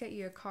 So let's get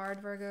you a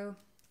card, Virgo.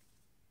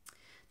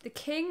 The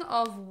King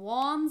of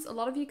Wands. A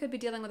lot of you could be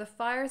dealing with a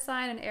fire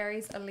sign, an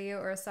Aries, a Leo,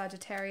 or a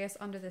Sagittarius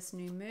under this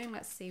new moon.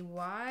 Let's see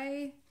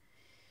why.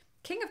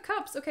 King of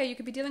Cups. Okay, you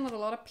could be dealing with a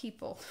lot of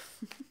people.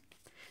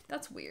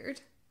 That's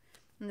weird.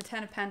 And the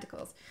Ten of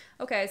Pentacles.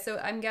 Okay, so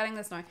I'm getting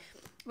this now.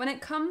 When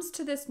it comes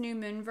to this new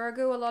moon,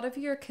 Virgo, a lot of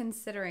you are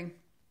considering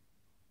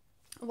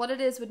what it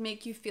is would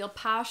make you feel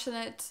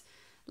passionate,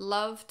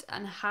 loved,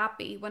 and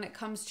happy when it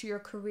comes to your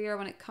career,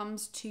 when it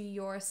comes to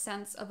your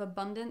sense of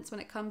abundance, when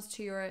it comes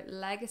to your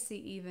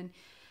legacy even.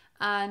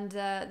 And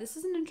this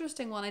is an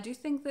interesting one. I do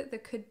think that there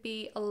could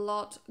be a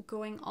lot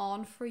going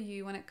on for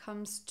you when it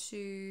comes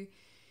to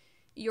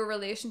your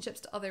relationships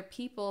to other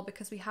people,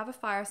 because we have a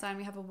fire sign,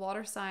 we have a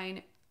water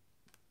sign,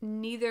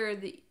 neither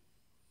that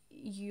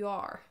you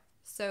are.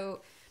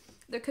 So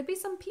there could be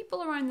some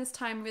people around this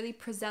time really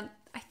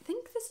I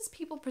think this is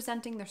people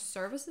presenting their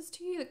services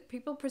to you, like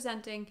people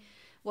presenting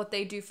what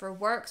they do for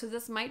work. So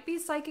this might be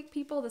psychic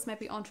people, this might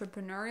be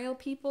entrepreneurial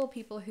people,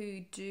 people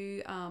who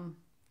do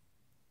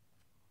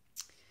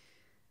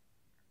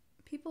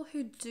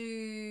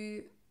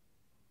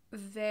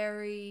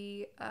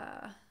very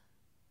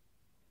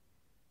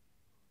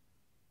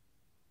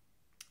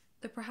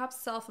they're perhaps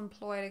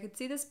self-employed. I could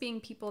see this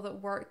being people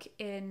that work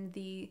in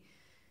the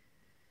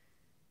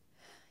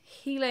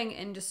healing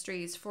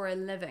industries for a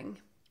living,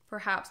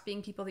 perhaps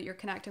being people that you're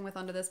connecting with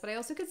under this. But I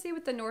also could see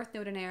with the North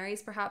Node in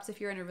Aries, perhaps if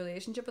you're in a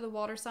relationship with a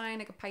water sign,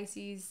 like a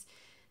Pisces,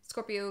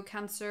 Scorpio,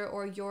 Cancer,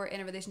 or you're in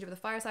a relationship with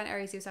a fire sign,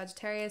 Aries, Leo,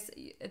 Sagittarius,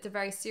 it's a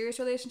very serious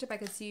relationship. I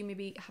could see you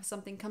maybe have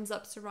something comes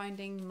up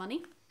surrounding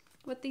money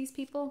with these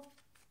people.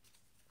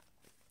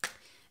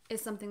 Is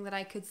something that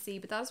I could see.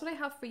 But that's what I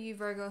have for you,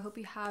 Virgo. I hope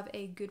you have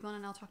a good one,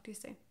 and I'll talk to you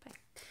soon. Bye.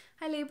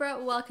 Hi,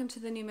 Libra. Welcome to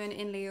the new moon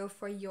in Leo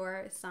for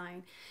your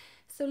sign.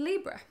 So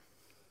Libra,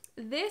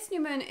 this new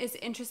moon is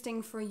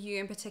interesting for you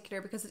in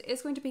particular because it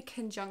is going to be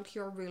conjunct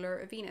your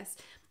ruler, Venus.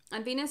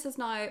 And Venus is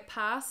now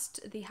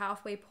past the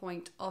halfway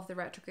point of the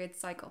retrograde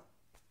cycle.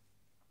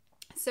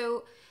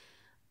 So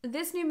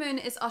this new moon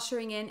is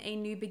ushering in a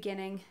new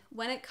beginning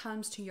when it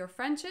comes to your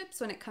friendships,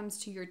 when it comes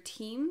to your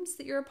teams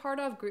that you're a part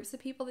of, groups of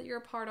people that you're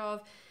a part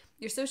of,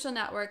 your social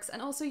networks, and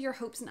also your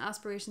hopes and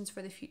aspirations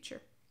for the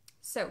future.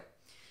 So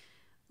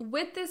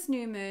with this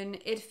new moon,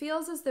 it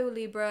feels as though,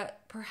 Libra,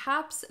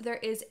 perhaps there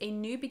is a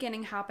new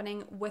beginning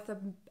happening with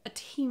a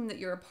team that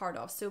you're a part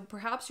of. So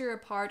perhaps you're a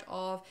part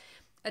of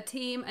a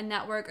team, a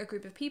network, a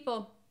group of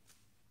people,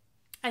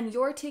 and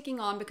you're taking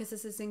on, because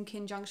this is in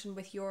conjunction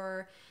with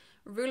your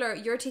ruler,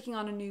 you're taking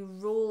on a new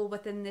role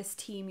within this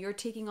team. You're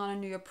taking on a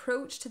new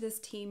approach to this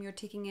team. You're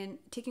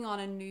taking on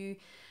a new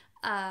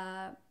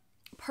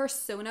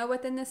persona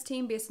within this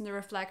team based on the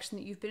reflection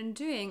that you've been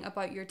doing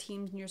about your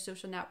teams and your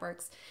social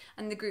networks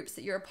and the groups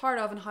that you're a part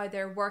of and how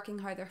they're working,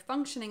 how they're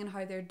functioning, and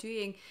how they're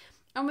doing.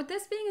 And with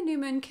this being a new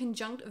moon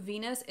conjunct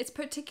Venus, it's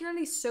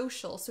particularly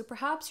social. So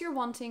perhaps you're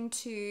wanting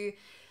to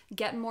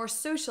get more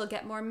social,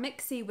 get more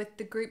mixy with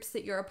the groups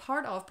that you're a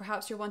part of.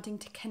 Perhaps you're wanting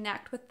to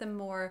connect with them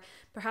more.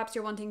 Perhaps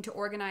you're wanting to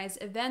organize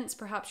events.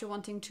 Perhaps you're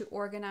wanting to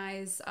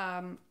organize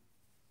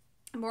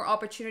more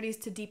opportunities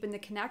to deepen the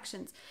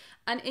connections.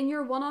 And in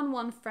your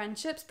one-on-one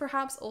friendships,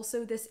 perhaps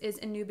also this is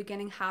a new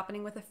beginning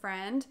happening with a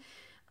friend.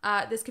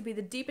 This could be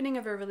the deepening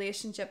of a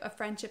relationship, a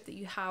friendship that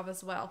you have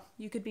as well.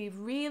 You could be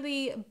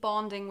really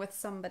bonding with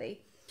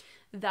somebody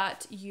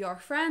that you are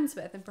friends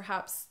with, and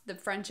perhaps the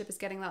friendship is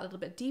getting that little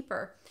bit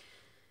deeper.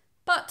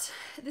 But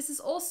this is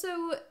also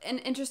an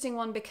interesting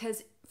one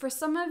because for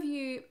some of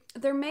you,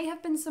 there may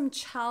have been some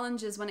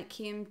challenges when it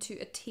came to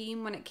a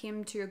team, when it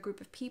came to a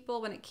group of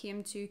people, when it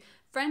came to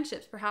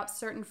friendships. Perhaps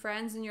certain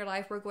friends in your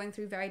life were going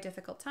through very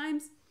difficult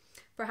times.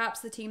 Perhaps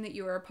the team that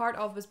you were a part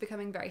of was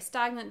becoming very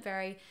stagnant,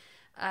 very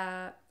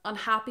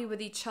unhappy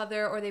with each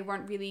other, or they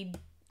weren't really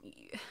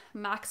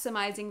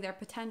maximizing their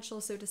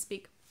potential, so to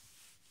speak.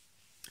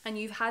 And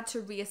you've had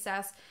to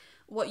reassess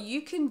what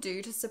you can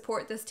do to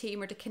support this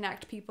team or to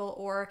connect people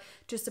or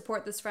to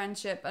support this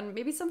friendship. And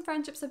maybe some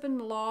friendships have been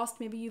lost,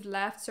 maybe you've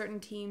left certain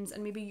teams,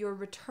 and maybe you're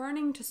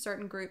returning to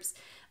certain groups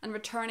and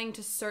returning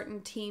to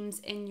certain teams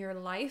in your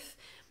life.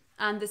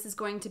 And this is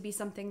going to be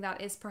something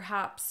that is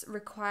perhaps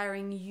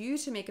requiring you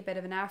to make a bit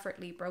of an effort,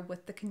 Libra,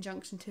 with the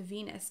conjunction to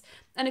Venus.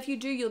 And if you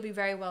do, you'll be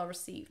very well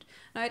received.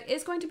 Now, it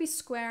is going to be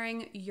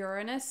squaring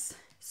Uranus.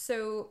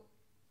 So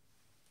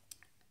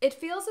it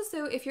feels as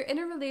though if you're in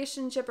a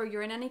relationship or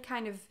you're in any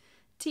kind of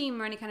team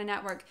or any kind of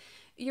network,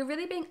 you're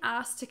really being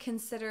asked to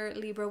consider,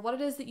 Libra, what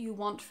it is that you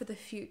want for the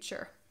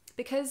future.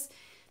 Because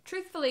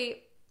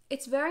truthfully,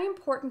 it's very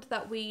important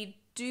that we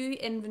do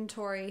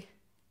inventory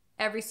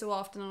every so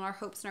often on our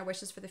hopes and our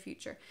wishes for the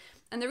future.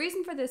 And the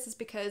reason for this is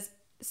because,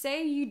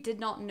 say you did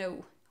not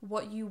know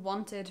what you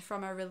wanted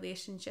from a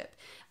relationship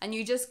and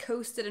you just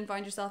coasted and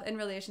found yourself in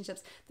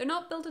relationships. They're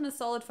not built on a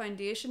solid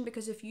foundation,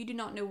 because if you do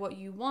not know what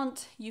you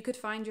want, you could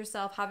find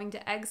yourself having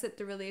to exit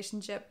the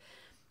relationship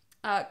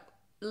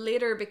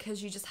later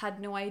because you just had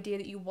no idea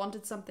that you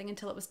wanted something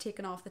until it was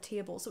taken off the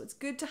table. So it's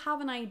good to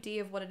have an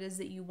idea of what it is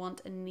that you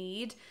want and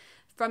need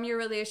from your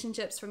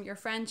relationships, from your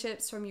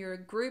friendships, from your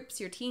groups,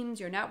 your teams,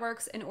 your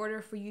networks, in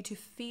order for you to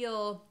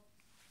feel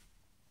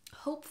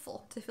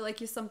hopeful, to feel like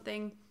you have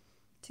something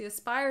to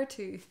aspire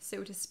to,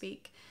 so to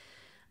speak.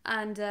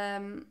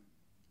 And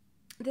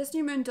this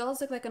new moon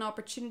does look like an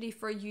opportunity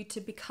for you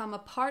to become a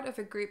part of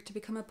a group, to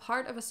become a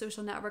part of a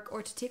social network,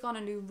 or to take on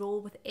a new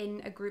role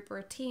within a group or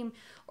a team,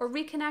 or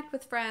reconnect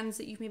with friends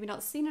that you've maybe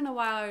not seen in a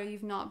while, or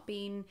you've not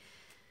been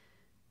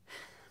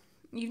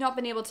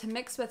able to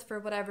mix with for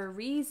whatever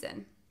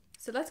reason.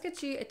 So let's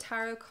get you a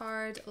tarot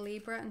card,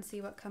 Libra, and see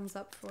what comes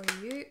up for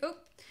you. Oh,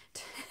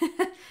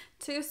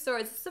 Two of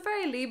Swords. It's a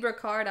very Libra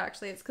card,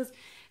 actually. It's because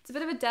it's a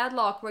bit of a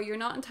deadlock where you're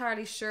not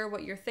entirely sure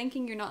what you're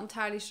thinking, you're not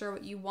entirely sure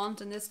what you want,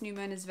 and this new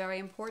moon is very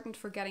important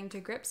for getting to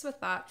grips with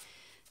that,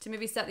 to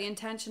maybe set the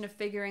intention of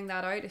figuring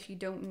that out if you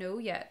don't know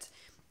yet.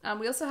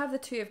 We also have the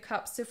Two of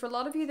Cups. So for a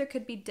lot of you, there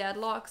could be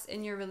deadlocks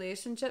in your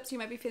relationships. You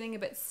might be feeling a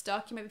bit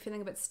stuck, you might be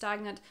feeling a bit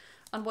stagnant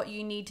on what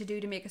you need to do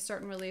to make a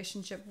certain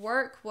relationship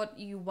work, what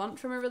you want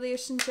from a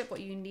relationship,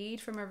 what you need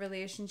from a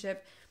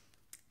relationship.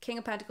 King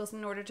of Pentacles,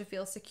 in order to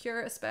feel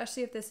secure,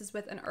 especially if this is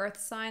with an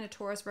earth sign, a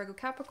Taurus, Virgo,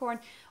 Capricorn,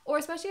 or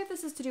especially if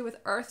this is to do with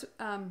earth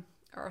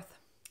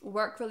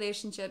work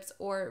relationships,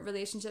 or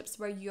relationships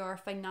where you are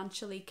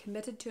financially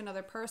committed to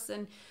another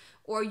person,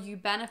 or you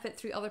benefit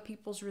through other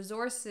people's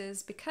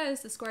resources,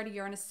 because the square to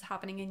Uranus is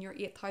happening in your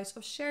 8th house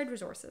of shared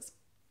resources.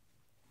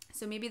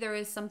 So maybe there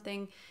is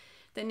something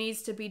that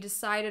needs to be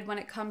decided when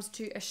it comes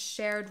to a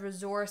shared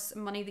resource,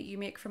 money that you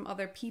make from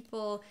other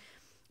people,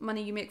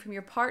 money you make from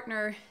your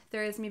partner.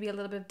 There is maybe a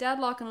little bit of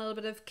deadlock and a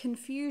little bit of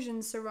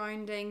confusion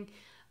surrounding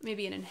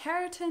maybe an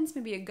inheritance,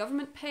 maybe a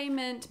government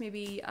payment,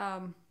 maybe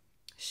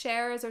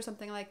shares or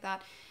something like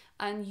that.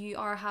 And you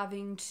are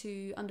having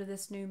to, under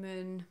this new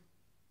moon,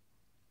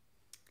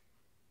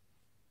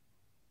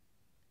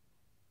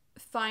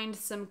 find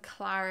some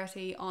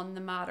clarity on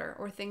the matter,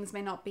 or things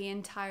may not be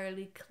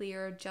entirely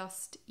clear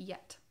just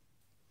yet.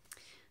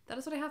 That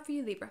is what I have for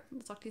you, Libra.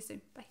 I'll talk to you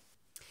soon. Bye.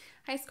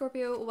 Hi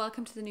Scorpio,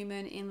 welcome to the new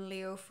moon in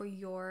Leo for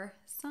your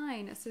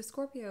sign. So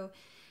Scorpio,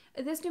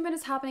 this new moon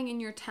is happening in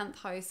your 10th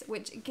house,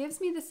 which gives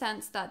me the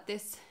sense that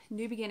this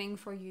new beginning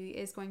for you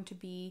is going to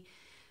be,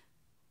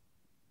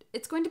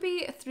 it's going to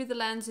be through the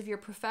lens of your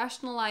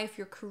professional life,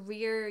 your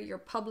career, your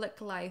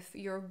public life,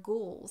 your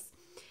goals.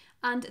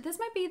 And this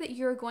might be that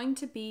you're going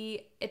to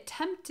be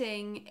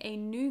attempting a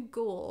new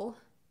goal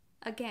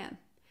again.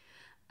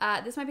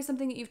 This might be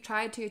something that you've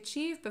tried to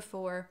achieve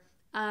before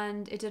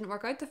and it didn't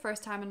work out the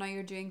first time, and now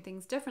you're doing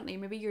things differently.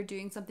 Maybe you're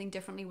doing something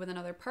differently with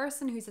another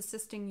person who's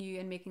assisting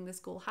you in making this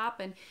goal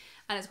happen,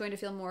 and it's going to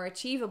feel more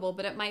achievable,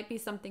 but it might be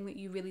something that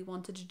you really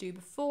wanted to do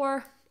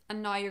before,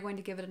 and now you're going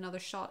to give it another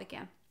shot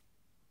again,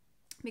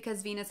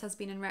 because Venus has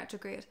been in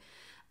retrograde.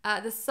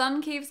 The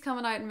sun keeps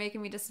coming out and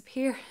making me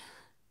disappear,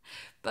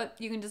 but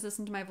you can just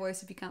listen to my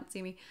voice if you can't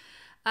see me.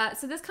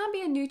 So this can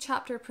be a new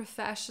chapter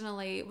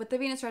professionally. With the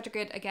Venus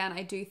retrograde, again,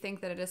 I do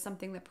think that it is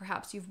something that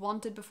perhaps you've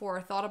wanted before,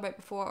 or thought about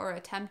before, or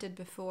attempted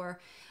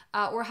before,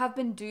 or have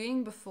been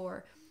doing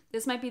before.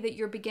 This might be that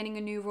you're beginning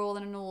a new role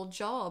in an old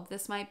job.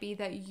 This might be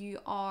that you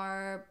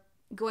are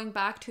going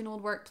back to an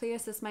old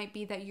workplace. This might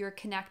be that you're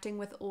connecting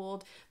with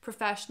old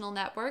professional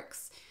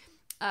networks,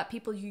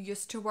 people you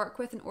used to work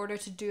with, in order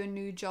to do a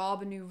new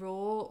job, a new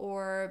role,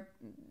 or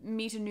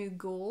meet a new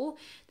goal.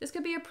 This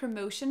could be a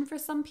promotion for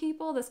some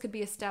people. This could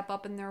be a step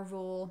up in their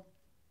role.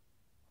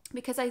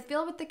 Because I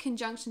feel with the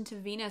conjunction to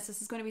Venus,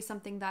 this is going to be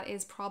something that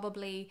is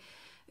probably,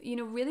 you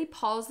know, really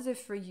positive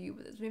for you.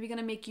 It's maybe going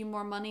to make you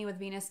more money with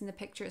Venus in the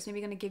picture. It's maybe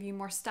going to give you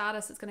more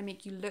status. It's going to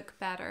make you look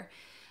better.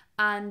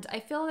 And I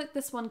feel that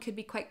this one could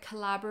be quite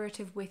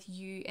collaborative with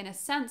you in a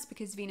sense,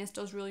 because Venus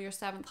does rule your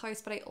 7th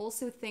house. But I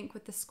also think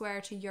with the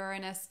square to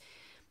Uranus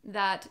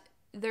that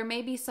there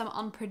may be some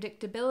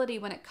unpredictability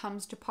when it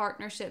comes to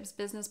partnerships,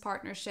 business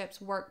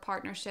partnerships, work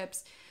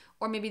partnerships,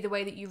 or maybe the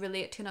way that you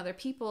relate to other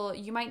people.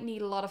 You might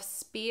need a lot of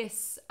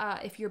space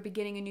if you're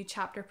beginning a new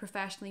chapter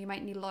professionally. You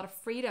might need a lot of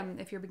freedom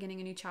if you're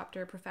beginning a new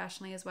chapter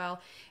professionally as well,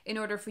 in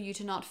order for you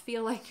to not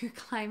feel like you're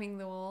climbing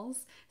the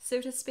walls, so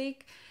to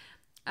speak.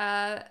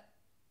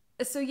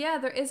 So yeah,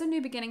 there is a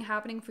new beginning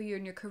happening for you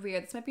in your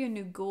career. This might be a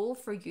new goal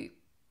for you.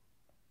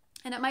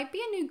 And it might be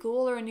a new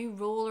goal or a new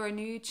role or a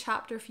new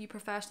chapter for you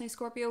professionally,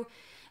 Scorpio,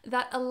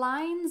 that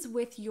aligns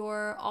with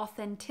your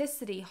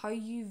authenticity, how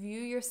you view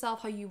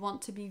yourself, how you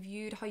want to be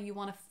viewed, how you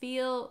want to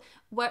feel,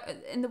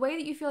 in the way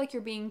that you feel like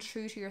you're being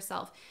true to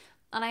yourself.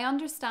 And I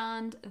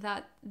understand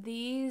that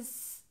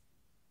these,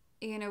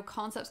 you know,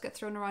 concepts get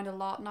thrown around a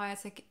lot now.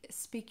 It's like,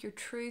 speak your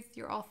truth,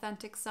 your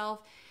authentic self.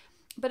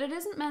 But it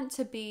isn't meant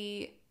to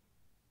be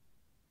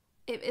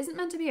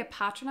a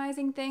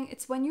patronizing thing.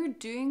 It's when you're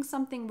doing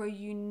something where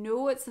you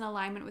know it's in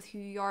alignment with who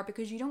you are,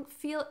 because you don't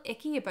feel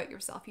icky about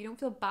yourself. You don't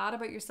feel bad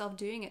about yourself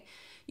doing it.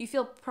 You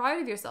feel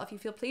proud of yourself. You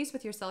feel pleased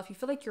with yourself. You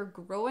feel like you're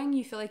growing.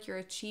 You feel like you're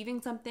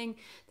achieving something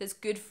that's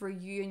good for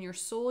you and your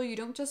soul. You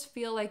don't just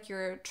feel like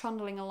you're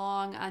trundling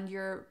along and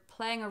you're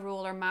playing a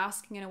role or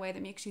masking in a way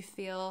that makes you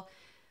feel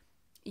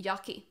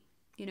yucky,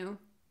 you know?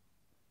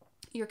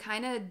 You're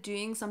kind of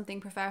doing something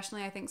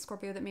professionally, I think,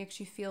 Scorpio, that makes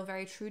you feel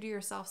very true to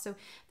yourself. So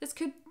this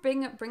could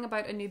bring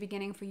about a new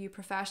beginning for you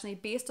professionally,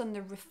 based on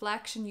the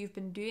reflection you've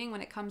been doing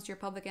when it comes to your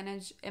public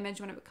image,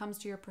 when it comes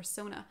to your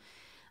persona,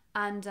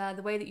 and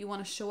the way that you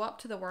want to show up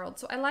to the world.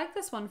 So I like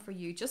this one for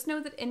you. Just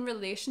know that in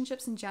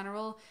relationships in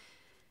general,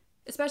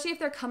 especially if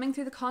they're coming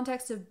through the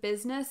context of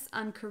business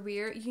and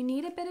career, you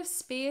need a bit of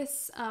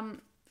space.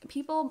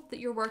 People that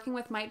you're working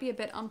with might be a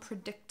bit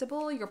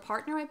unpredictable. Your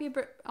partner might be a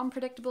bit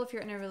unpredictable if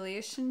you're in a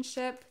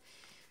relationship.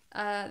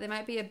 They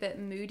might be a bit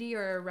moody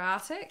or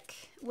erratic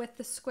with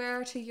the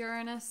square to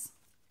Uranus.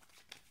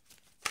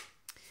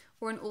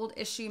 Or an old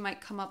issue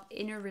might come up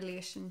in a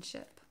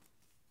relationship.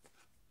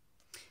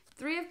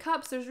 Three of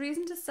Cups, there's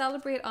reason to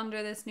celebrate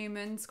under this new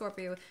moon,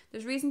 Scorpio.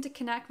 There's reason to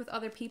connect with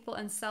other people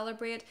and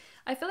celebrate.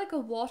 I feel like a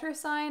water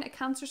sign, a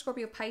Cancer,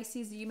 Scorpio,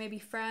 Pisces that you may be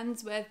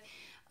friends with,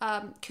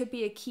 could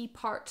be a key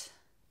part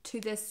to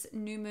this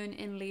new moon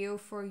in Leo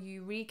for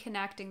you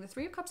reconnecting. The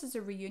Three of Cups is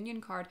a reunion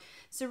card.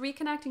 So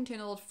reconnecting to an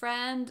old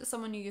friend,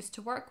 someone you used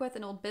to work with,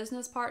 an old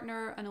business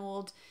partner, an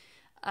old,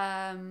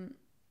 maybe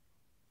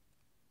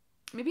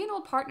an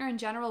old partner in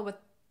general, with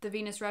the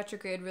Venus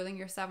retrograde ruling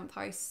your 7th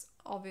house.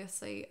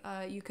 Obviously,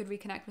 you could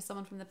reconnect with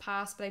someone from the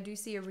past, but I do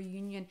see a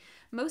reunion,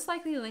 most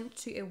likely linked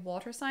to a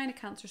water sign, a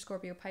Cancer,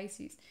 Scorpio,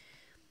 Pisces,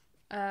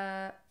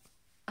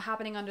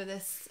 happening under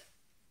this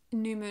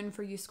new moon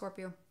for you,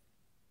 Scorpio.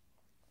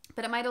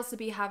 But it might also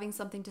be having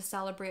something to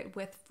celebrate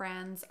with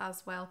friends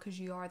as well, because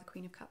you are the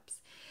Queen of Cups.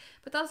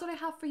 But that's what I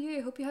have for you.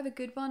 I hope you have a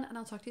good one, and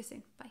I'll talk to you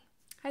soon. Bye.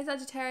 Hi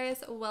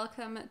Sagittarius,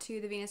 welcome to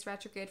the Venus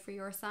retrograde for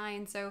your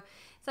sign. So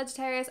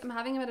Sagittarius, I'm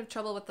having a bit of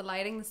trouble with the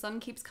lighting. The sun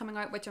keeps coming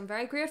out, which I'm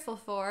very grateful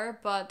for,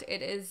 but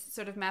it is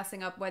sort of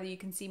messing up whether you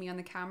can see me on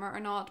the camera or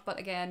not. But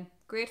again,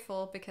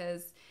 grateful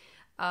because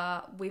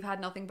we've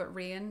had nothing but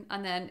rain,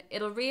 and then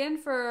it'll rain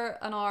for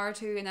an hour or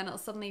two, and then it'll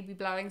suddenly be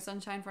blaring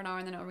sunshine for an hour,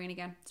 and then it'll rain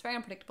again. It's very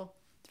unpredictable.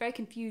 It's very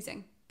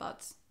confusing,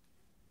 but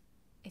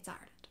it's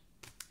Ireland.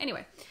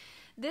 Anyway,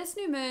 this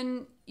new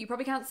moon, you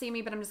probably can't see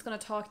me, but I'm just going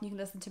to talk and you can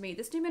listen to me.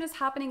 This new moon is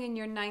happening in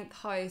your 9th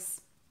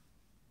house.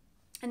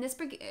 And this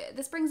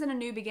brings in a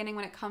new beginning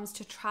when it comes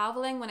to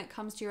traveling, when it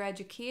comes to your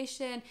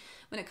education,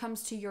 when it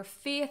comes to your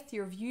faith,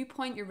 your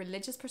viewpoint, your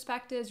religious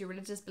perspectives, your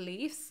religious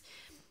beliefs.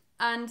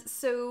 And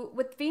so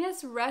with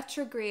Venus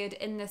retrograde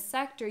in this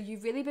sector,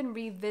 you've really been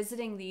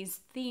revisiting these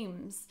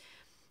themes.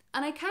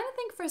 And I kind of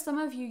think for some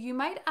of you, you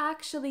might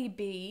actually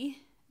be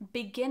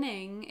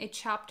beginning a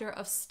chapter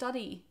of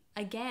study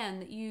again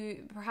that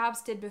you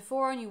perhaps did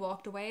before and you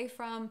walked away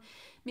from.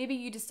 Maybe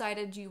you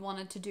decided you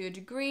wanted to do a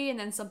degree and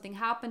then something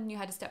happened and you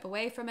had to step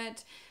away from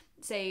it.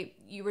 Say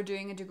you were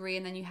doing a degree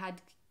and then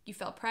you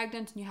felt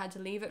pregnant and you had to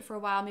leave it for a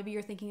while. Maybe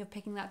you're thinking of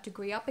picking that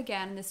degree up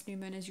again, and this new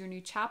moon is your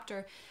new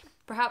chapter.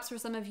 Perhaps for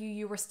some of you,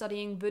 you were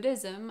studying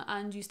Buddhism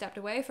and you stepped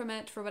away from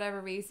it for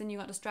whatever reason. You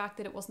got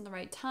distracted, it wasn't the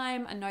right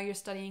time, and now you're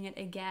studying it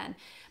again.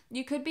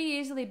 You could be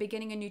easily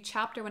beginning a new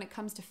chapter when it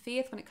comes to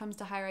faith, when it comes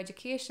to higher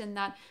education,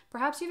 that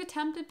perhaps you've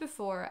attempted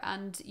before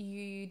and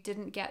you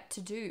didn't get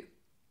to do.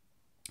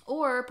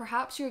 Or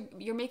perhaps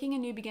you're making a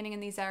new beginning in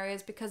these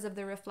areas because of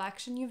the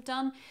reflection you've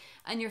done,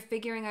 and you're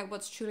figuring out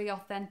what's truly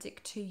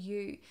authentic to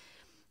you.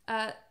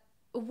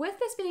 With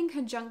this being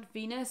conjunct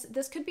Venus,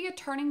 this could be a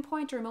turning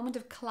point or a moment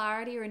of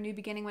clarity or a new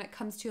beginning when it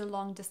comes to a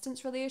long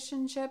distance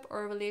relationship,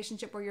 or a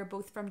relationship where you're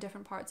both from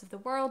different parts of the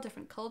world,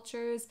 different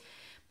cultures.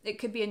 It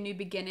could be a new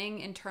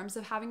beginning in terms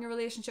of having a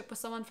relationship with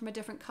someone from a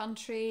different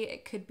country.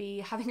 It could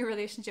be having a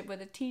relationship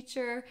with a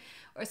teacher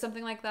or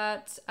something like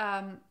that.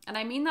 And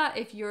I mean that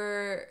if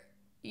you're,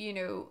 you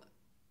know,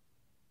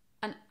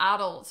 an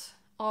adult,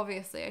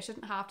 obviously. I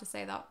shouldn't have to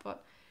say that,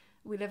 but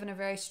we live in a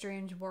very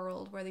strange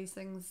world where these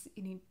things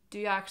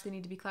do actually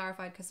need to be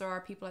clarified, because there are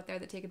people out there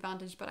that take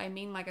advantage. But I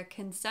mean like a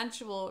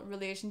consensual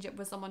relationship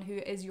with someone who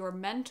is your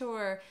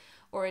mentor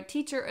or a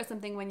teacher or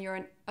something when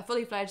you're a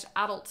fully fledged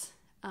adult.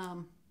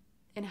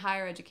 in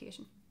higher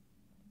education,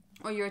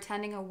 or you're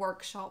attending a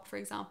workshop, for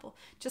example,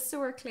 just so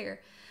we're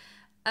clear.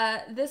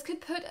 This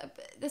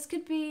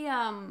could be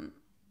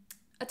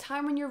a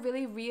time when you're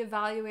really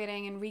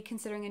reevaluating and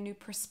reconsidering a new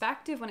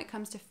perspective when it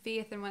comes to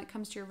faith and when it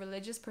comes to your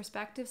religious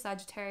perspective,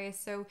 Sagittarius.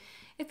 So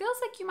it feels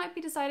like you might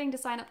be deciding to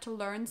sign up to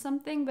learn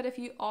something, but if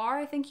you are,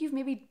 I think you've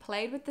maybe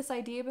played with this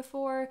idea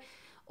before,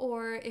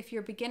 or if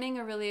you're beginning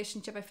a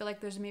relationship, I feel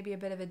like there's maybe a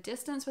bit of a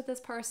distance with this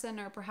person,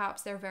 or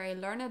perhaps they're very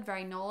learned,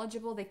 very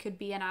knowledgeable. They could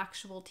be an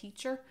actual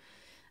teacher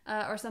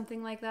or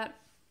something like that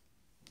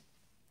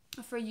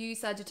for you,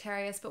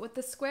 Sagittarius. But with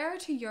the square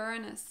to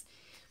Uranus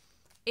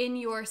in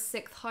your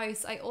 6th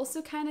house, I also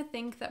kind of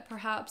think that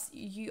perhaps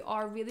you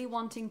are really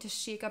wanting to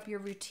shake up your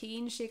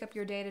routine, shake up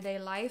your day-to-day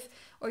life,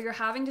 or you're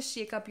having to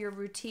shake up your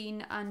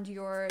routine and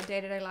your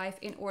day-to-day life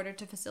in order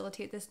to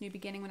facilitate this new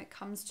beginning when it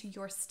comes to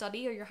your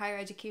study or your higher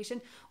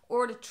education,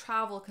 or to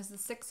travel, because the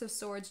 6 of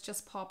Swords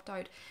just popped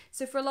out.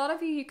 So for a lot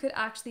of you, you could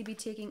actually be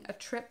taking a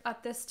trip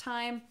at this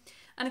time.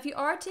 And if you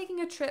are taking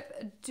a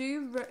trip,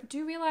 do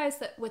realize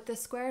that with the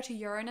square to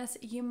Uranus,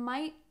 it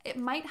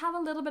might have a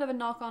little bit of a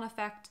knock-on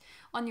effect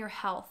on your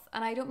health.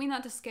 And I don't mean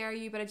that to scare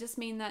you, but I just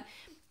mean that,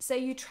 say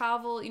you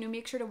travel,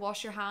 make sure to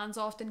wash your hands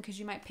often, because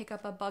you might pick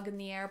up a bug in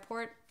the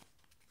airport.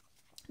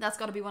 That's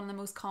got to be one of the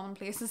most common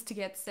places to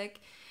get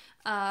sick.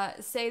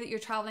 Say that you're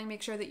traveling,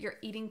 make sure that you're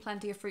eating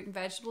plenty of fruit and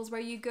vegetables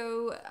where you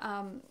go.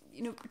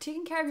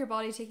 Taking care of your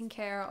body, taking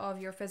care of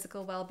your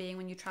physical well-being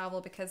when you travel,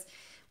 because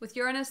with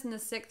Uranus in the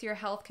 6th, your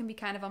health can be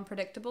kind of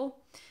unpredictable.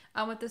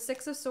 And with the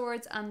 6 of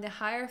Swords and the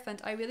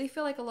Hierophant, I really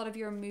feel like a lot of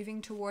you are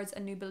moving towards a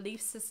new belief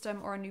system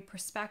or a new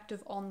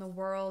perspective on the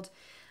world,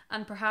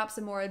 and perhaps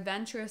a more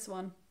adventurous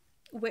one,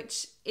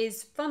 which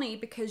is funny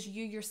because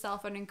you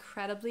yourself are an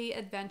incredibly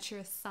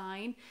adventurous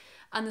sign,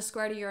 and the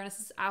square to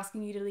Uranus is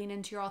asking you to lean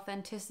into your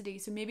authenticity.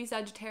 So maybe,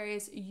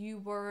 Sagittarius, you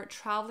were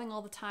traveling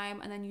all the time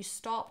and then you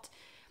stopped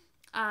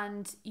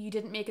and you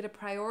didn't make it a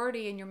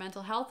priority, and your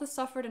mental health has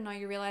suffered, and now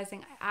you're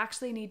realizing, I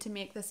actually need to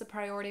make this a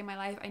priority in my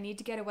life. I need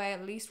to get away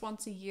at least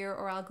once a year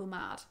or I'll go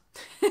mad.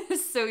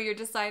 So you're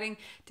deciding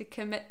to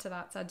commit to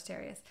that,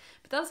 Sagittarius.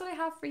 But that's what I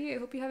have for you. I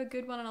hope you have a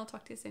good one, and I'll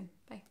talk to you soon.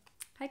 Bye.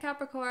 Hi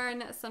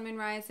Capricorn, Sun, Moon,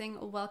 Rising.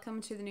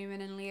 Welcome to the new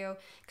moon in Leo.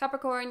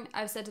 Capricorn,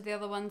 I've said to the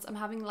other ones, I'm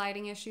having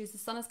lighting issues. The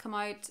sun has come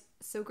out,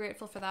 so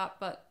grateful for that,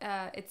 but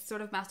it's sort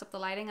of messed up the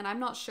lighting, and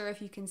I'm not sure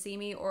if you can see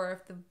me or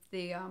if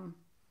the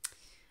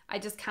I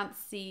just can't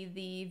see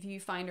the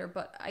viewfinder,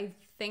 but I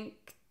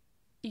think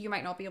you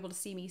might not be able to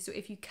see me. So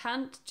if you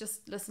can't,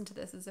 just listen to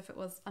this as if it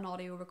was an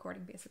audio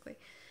recording, basically.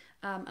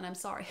 And I'm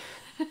sorry,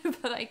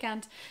 but I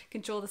can't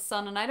control the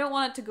sun, and I don't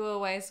want it to go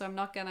away, so I'm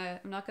not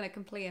gonna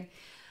complain.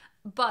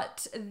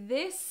 But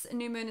this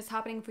new moon is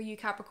happening for you,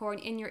 Capricorn,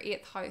 in your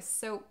 8th house.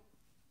 So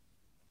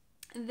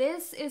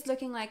this is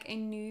looking like a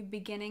new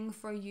beginning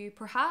for you,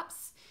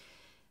 perhaps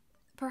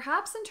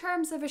in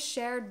terms of a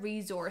shared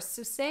resource.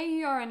 So say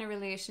you are in a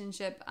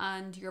relationship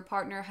and your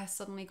partner has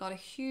suddenly got a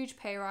huge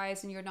pay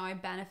rise and you're now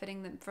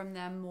benefiting from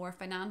them more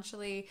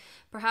financially.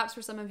 Perhaps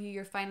for some of you,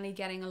 you're finally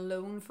getting a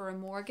loan for a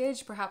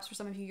mortgage. Perhaps for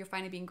some of you, you're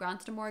finally being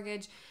granted a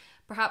mortgage.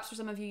 Perhaps for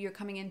some of you, you're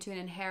coming into an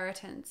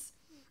inheritance.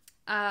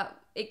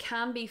 It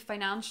can be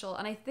financial.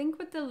 And I think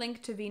with the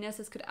link to Venus,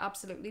 this could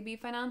absolutely be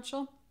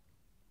financial.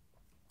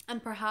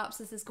 And perhaps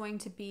this is going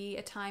to be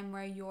a time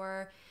where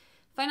your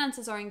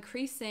finances are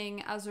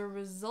increasing as a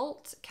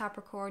result,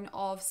 Capricorn,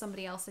 of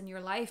somebody else in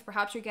your life.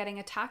 Perhaps you're getting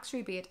a tax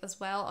rebate as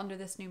well under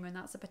this new moon.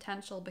 That's a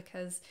potential,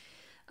 because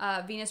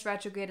Venus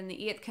retrograde in the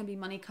 8th can be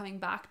money coming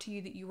back to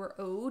you that you were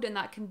owed, and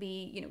that can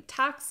be,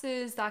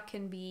 taxes, that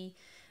can be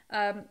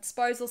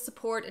spousal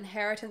support,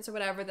 inheritance, or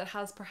whatever that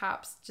has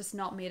perhaps just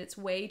not made its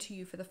way to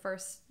you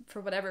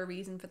for whatever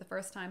reason for the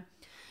first time.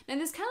 Now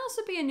this can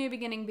also be a new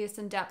beginning based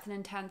on depth and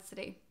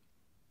intensity.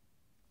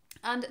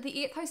 And the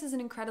 8th house is an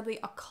incredibly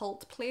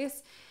occult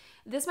place.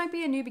 This might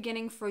be a new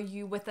beginning for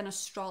you with an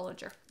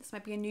astrologer. This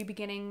might be a new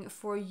beginning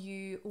for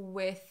you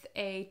with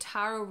a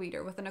tarot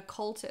reader, with an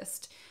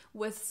occultist,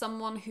 with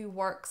someone who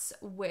works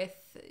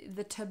with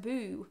the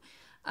taboo.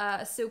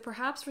 So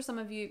perhaps for some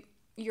of you,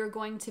 you're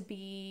going to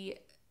be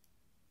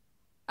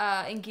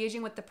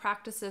engaging with the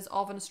practices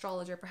of an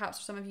astrologer. Perhaps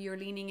for some of you, you're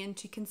leaning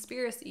into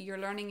conspiracy, you're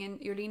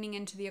leaning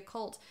into the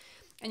occult,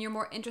 and you're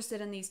more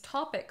interested in these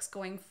topics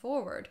going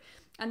forward.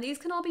 And these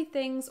can all be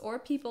things or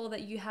people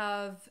that you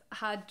have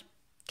had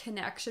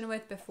connection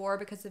with before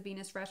because of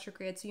Venus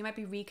retrograde. So you might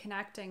be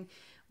reconnecting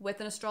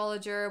with an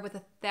astrologer, with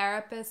a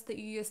therapist that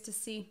you used to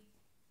see,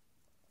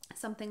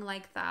 something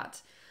like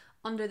that,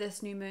 under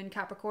this new moon,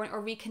 Capricorn,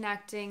 or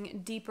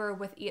reconnecting deeper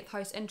with 8th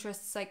house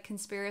interests like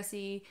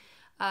conspiracy,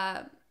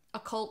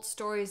 occult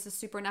stories, the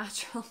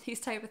supernatural. These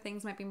type of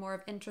things might be more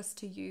of interest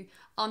to you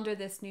under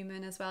this new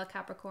moon as well,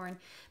 Capricorn.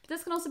 But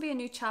this can also be a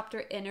new chapter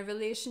in a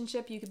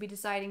relationship. You could be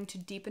deciding to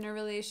deepen a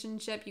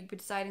relationship. You could be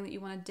deciding that you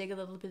want to dig a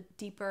little bit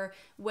deeper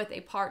with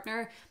a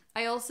partner.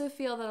 I also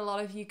feel that a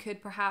lot of you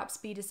could perhaps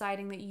be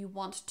deciding that you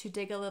want to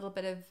dig a little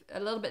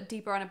bit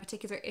deeper on a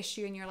particular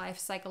issue in your life,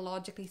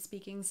 psychologically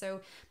speaking.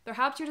 So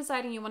perhaps you're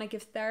deciding you want to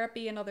give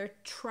therapy another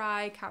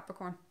try,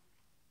 Capricorn.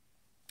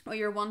 or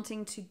you're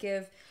wanting to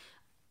give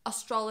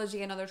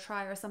astrology another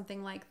try or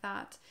something like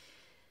that.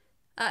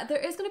 There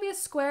is going to be a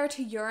square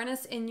to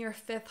Uranus in your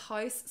 5th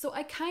house. So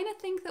I kind of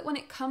think that when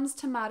it comes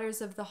to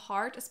matters of the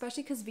heart,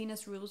 especially because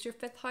Venus rules your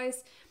 5th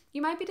house,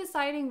 you might be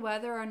deciding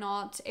whether or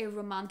not a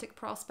romantic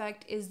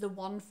prospect is the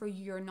one for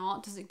you or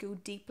not. Does it go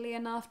deeply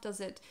enough? Does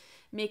it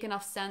make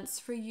enough sense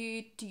for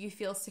you? Do you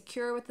feel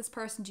secure with this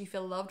person? Do you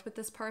feel loved with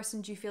this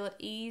person? Do you feel at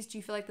ease? Do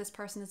you feel like this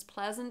person is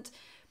pleasant?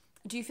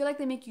 Do you feel like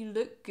they make you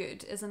look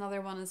good is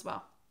another one as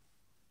well.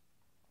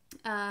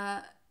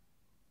 And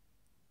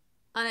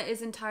it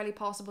is entirely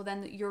possible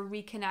then that you're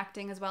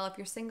reconnecting as well if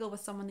you're single with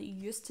someone that you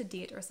used to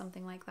date or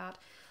something like that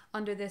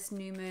under this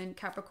new moon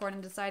Capricorn,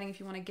 and deciding if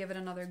you want to give it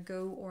another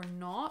go or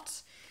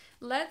not.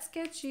 Let's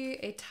get you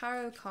a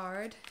tarot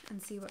card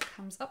and see what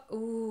comes up.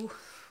 Oh,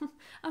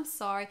 I'm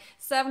sorry.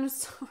 7 of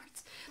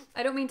Swords.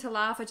 I don't mean to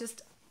laugh.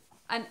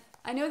 And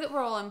I know that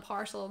we're all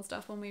impartial and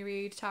stuff when we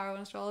read tarot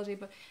and astrology,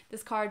 but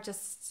this card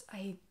just,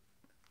 I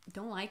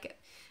don't like it.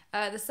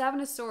 The 7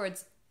 of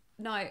Swords.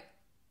 Now,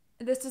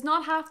 this does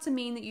not have to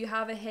mean that you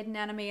have a hidden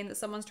enemy and that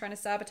someone's trying to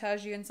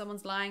sabotage you and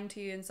someone's lying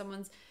to you and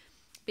someone's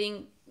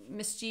being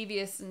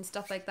mischievous and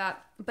stuff like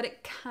that, but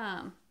it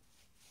can.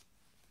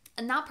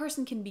 And that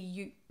person can be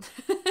you.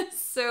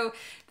 So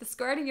the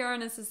square to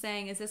Uranus is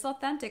saying, is this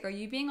authentic? Are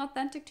you being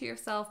authentic to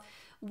yourself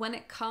when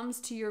it comes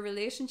to your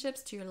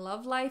relationships, to your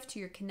love life, to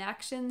your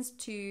connections,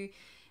 to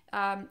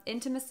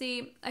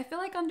intimacy? I feel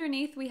like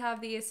underneath we have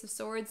the Ace of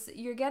Swords.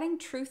 You're getting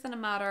truth in a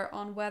matter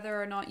on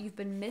whether or not you've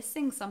been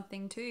missing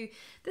something too.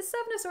 This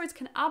 7 of Swords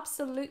can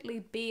absolutely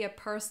be a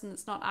person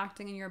that's not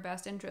acting in your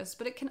best interest,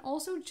 but it can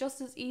also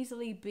just as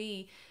easily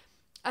be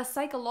a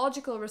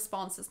psychological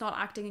response that's not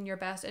acting in your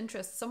best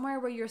interest, somewhere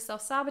where you're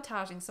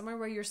self-sabotaging, somewhere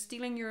where you're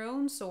stealing your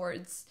own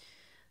swords.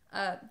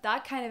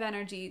 That kind of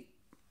energy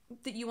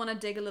that you want to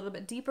dig a little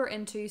bit deeper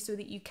into so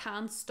that you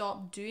can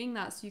stop doing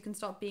that, so you can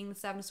stop being the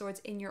 7 of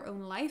Swords in your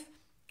own life,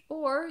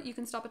 or you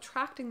can stop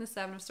attracting the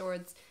 7 of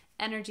Swords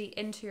energy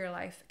into your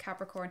life,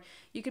 Capricorn.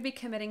 You could be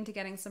committing to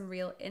getting some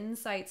real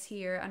insights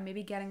here and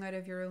maybe getting out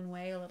of your own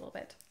way a little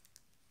bit.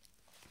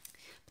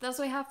 But that's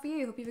what I have for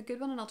you. Hope you have a good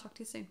one, and I'll talk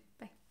to you soon.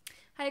 Bye.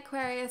 Hi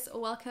Aquarius,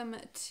 welcome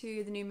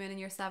to the new moon in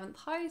your 7th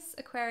house,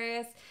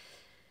 Aquarius.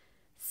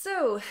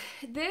 So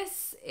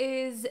this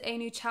is a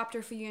new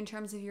chapter for you in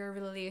terms of your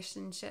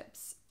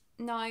relationships.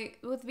 Now,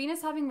 with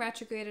Venus having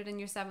retrograded in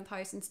your 7th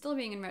house and still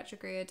being in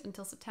retrograde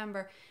until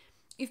September,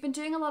 you've been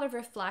doing a lot of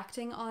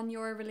reflecting on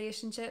your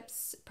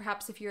relationships.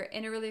 Perhaps if you're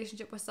in a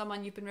relationship with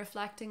someone, you've been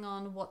reflecting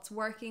on what's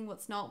working,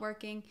 what's not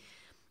working.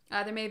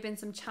 There may have been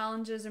some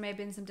challenges, there may have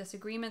been some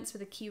disagreements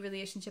with a key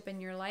relationship in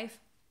your life.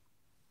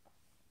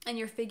 And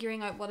you're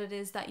figuring out what it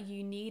is that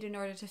you need in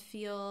order to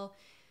feel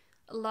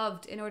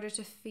loved, in order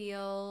to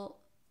feel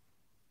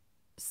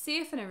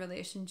safe in a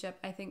relationship.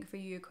 I think for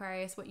you,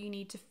 Aquarius, what you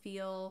need to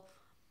feel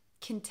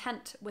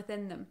content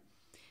within them.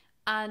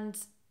 And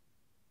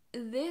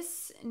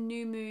this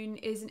new moon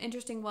is an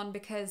interesting one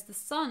because the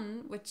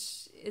sun,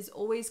 which is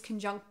always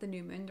conjunct the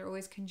new moon, they're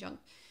always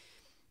conjunct,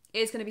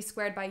 is going to be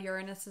squared by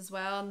Uranus as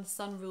well, and the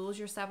sun rules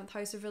your 7th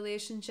house of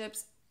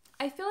relationships.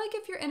 I feel like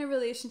if you're in a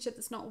relationship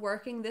that's not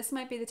working, this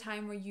might be the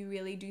time where you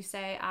really do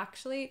say,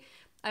 actually,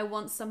 I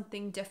want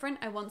something different.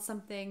 I want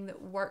something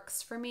that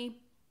works for me.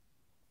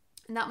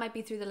 And that might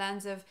be through the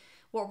lens of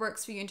what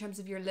works for you in terms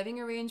of your living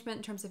arrangement,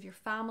 in terms of your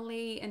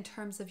family, in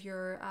terms of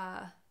your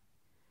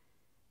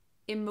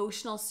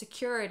emotional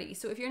security.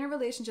 So if you're in a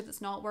relationship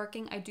that's not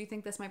working, I do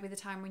think this might be the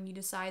time when you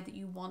decide that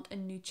you want a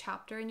new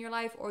chapter in your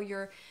life, or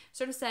you're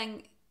sort of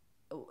saying,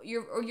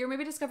 you're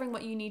maybe discovering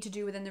what you need to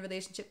do within the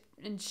relationship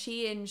and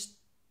change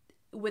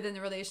within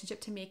the relationship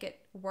to make it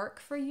work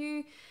for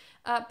you.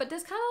 But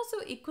this can also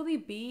equally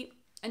be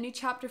a new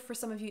chapter for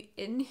some of you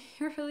in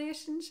your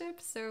relationship,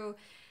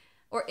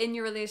 or in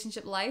your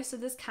relationship life. So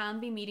this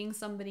can be meeting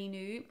somebody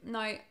new.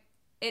 Now,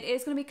 it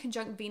is going to be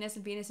conjunct Venus,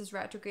 and Venus is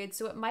retrograde,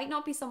 so it might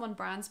not be someone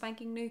brand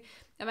spanking new.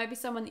 It might be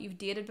someone that you've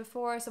dated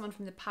before, someone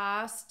from the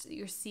past that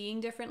you're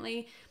seeing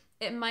differently.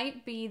 It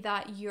might be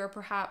that you're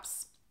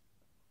perhaps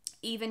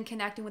even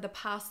connecting with a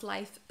past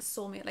life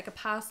soulmate, like a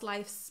past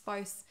life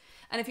spouse.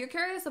 And if you're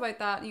curious about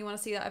that and you want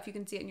to see that, if you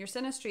can see it in your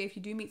synastry, if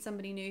you do meet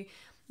somebody new,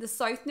 the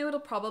south node will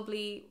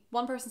probably,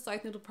 one person's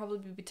south node will probably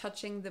be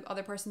touching the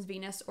other person's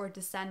Venus or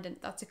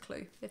descendant. That's a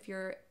clue if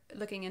you're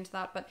looking into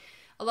that. But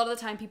a lot of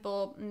the time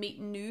people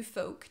meet new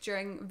folk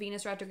during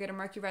Venus retrograde or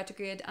Mercury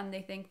retrograde and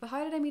they think, but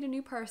how did I meet a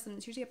new person?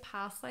 It's usually a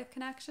past life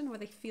connection where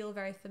they feel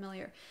very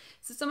familiar.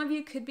 So some of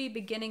you could be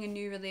beginning a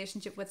new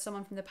relationship with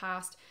someone from the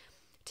past.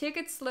 Take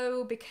it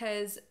slow,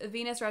 because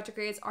Venus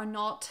retrogrades are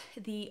not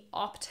the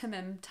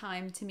optimum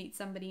time to meet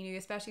somebody new,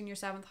 especially in your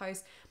 7th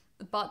house,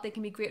 but they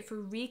can be great for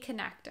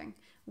reconnecting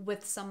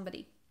with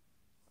somebody.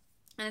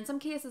 And in some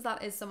cases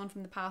that is someone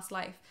from the past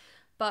life.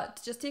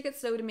 But just take it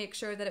slow to make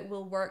sure that it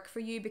will work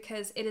for you,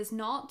 because it is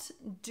not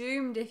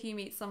doomed if you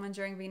meet someone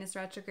during Venus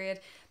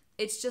retrograde.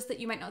 It's just that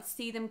you might not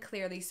see them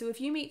clearly. So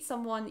if you meet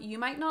someone, you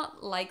might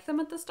not like them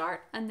at the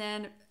start, and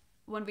then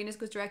when Venus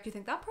goes direct, you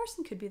think that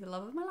person could be the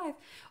love of my life.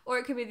 Or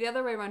it could be the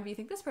other way around, where you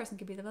think this person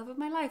could be the love of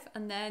my life.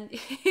 And then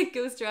it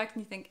goes direct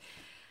and you think,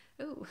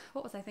 oh,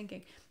 what was I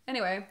thinking?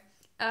 Anyway,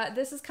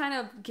 this is kind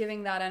of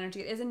giving that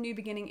energy. It is a new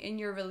beginning in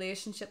your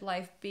relationship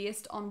life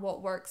based on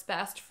what works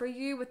best for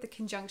you, with the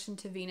conjunction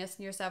to Venus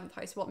in your 7th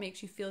house. What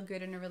makes you feel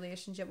good in a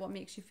relationship? What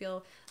makes you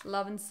feel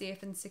loved and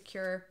safe and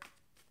secure?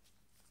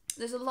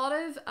 There's a lot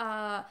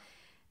of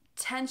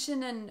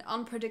tension and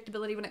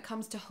unpredictability when it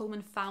comes to home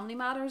and family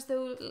matters,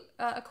 though,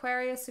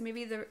 Aquarius. So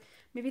maybe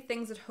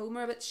things at home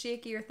are a bit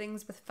shaky, or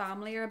things with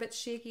family are a bit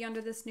shaky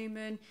under this new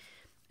moon.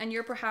 And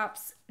you're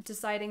perhaps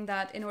deciding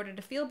that in order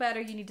to feel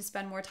better, you need to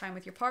spend more time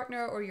with your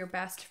partner or your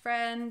best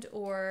friend,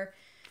 or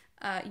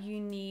you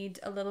need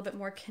a little bit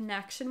more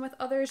connection with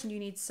others, and you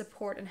need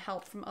support and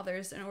help from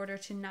others in order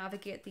to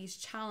navigate these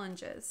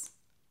challenges.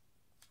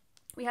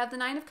 We have the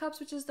 9 of Cups,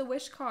 which is the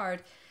wish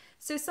card.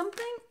 So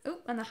something,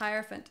 and the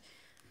Hierophant.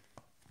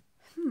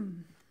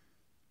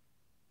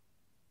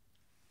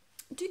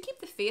 Do keep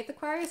the faith,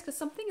 Aquarius, because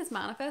something is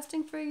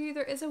manifesting for you.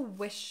 There is a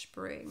wish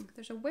brewing.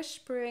 There's a wish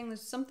brewing.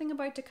 There's something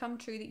about to come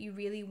true that you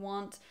really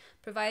want,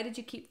 provided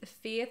you keep the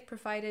faith,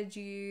 provided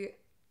you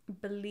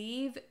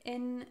believe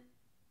in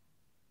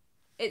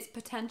its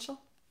potential.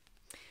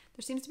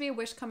 There seems to be a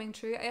wish coming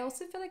true. I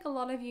also feel like a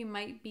lot of you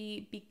might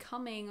be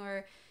becoming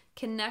or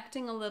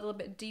connecting a little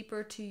bit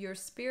deeper to your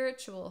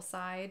spiritual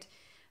side.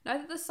 Now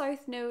that the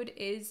South Node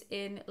is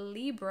in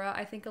Libra,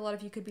 I think a lot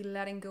of you could be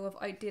letting go of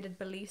outdated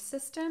belief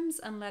systems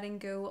and letting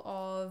go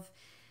of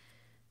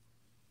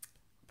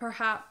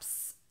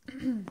perhaps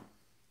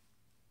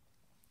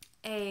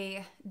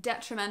a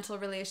detrimental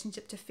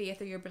relationship to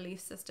faith or your belief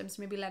systems.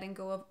 Maybe letting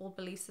go of old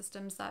belief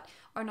systems that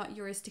are not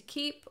yours to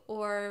keep,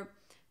 or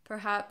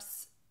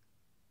perhaps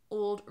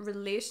old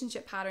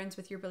relationship patterns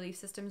with your belief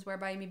systems,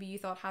 whereby maybe you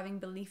thought having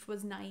belief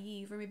was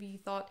naive, or maybe you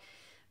thought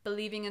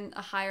believing in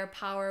a higher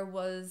power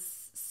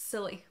was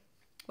silly.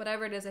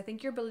 Whatever it is, I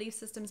think your belief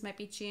systems might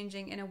be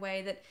changing in a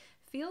way that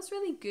feels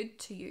really good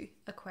to you,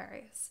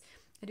 Aquarius.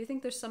 I do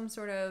think there's some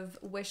sort of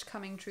wish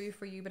coming true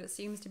for you, but it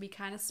seems to be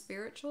kind of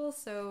spiritual.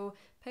 So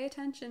pay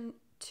attention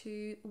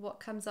to what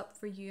comes up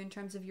for you in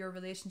terms of your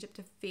relationship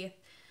to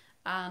faith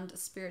and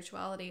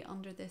spirituality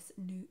under this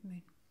new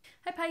moon.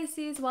 Hi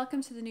Pisces,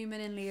 welcome to the new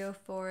moon in Leo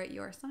for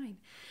your sign.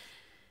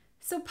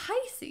 So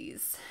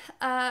Pisces,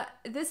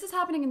 this is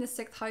happening in the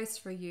 6th house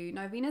for you.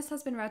 Now Venus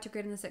has been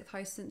retrograde in the 6th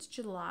house since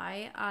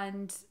July,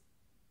 and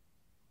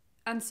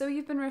so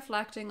you've been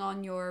reflecting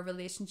on your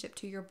relationship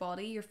to your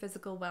body, your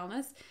physical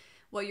wellness,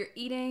 what you're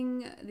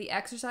eating, the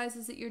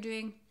exercises that you're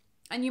doing.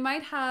 And you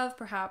might have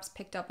perhaps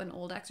picked up an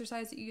old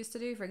exercise that you used to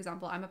do. For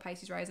example, I'm a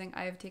Pisces rising.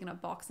 I have taken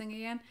up boxing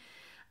again.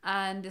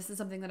 And this is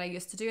something that I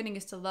used to do and I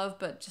used to love,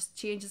 but just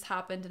changes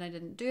happened and I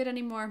didn't do it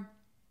anymore.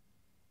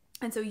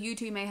 And so you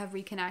too may have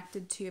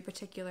reconnected to a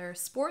particular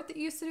sport that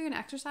you used to do and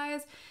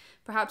exercise.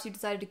 Perhaps you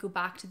decided to go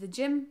back to the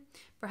gym.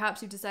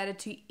 Perhaps you decided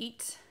to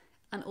eat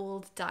an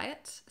old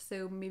diet.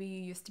 So maybe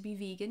you used to be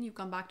vegan, you've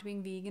gone back to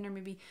being vegan, or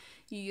maybe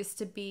you used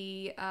to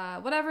be,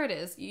 whatever it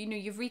is, you know,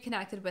 you've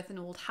reconnected with an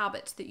old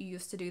habit that you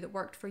used to do that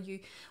worked for you.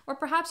 Or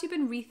perhaps you've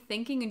been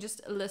rethinking and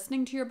just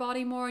listening to your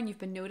body more, and you've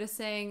been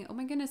noticing, oh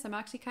my goodness, I'm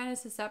actually kind of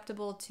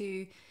susceptible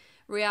to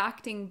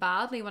reacting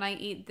badly when I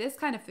eat this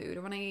kind of food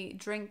or when I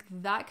drink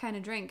that kind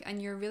of drink, and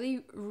you're really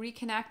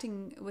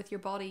reconnecting with your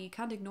body. You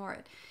can't ignore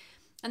it.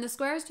 And the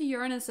squares to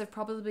Uranus have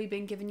probably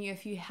been giving you a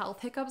few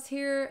health hiccups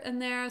here and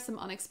there, some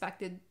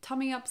unexpected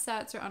tummy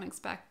upsets or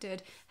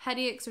unexpected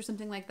headaches or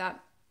something like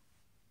that.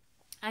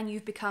 And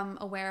you've become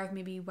aware of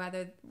maybe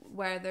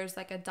where there's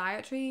like a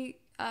dietary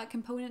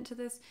component to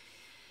this.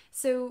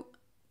 So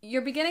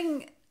you're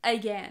beginning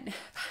again,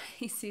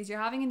 Pisces, you're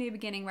having a new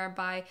beginning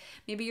whereby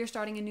maybe you're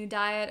starting a new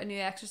diet, a new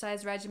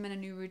exercise regimen, a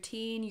new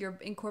routine. You're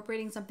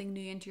incorporating something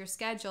new into your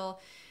schedule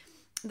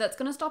that's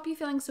going to stop you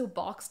feeling so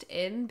boxed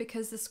in,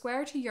 because the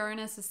square to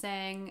Uranus is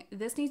saying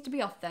this needs to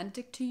be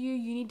authentic to you.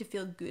 You need to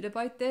feel good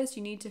about this.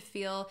 You need to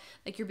feel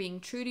like you're being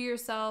true to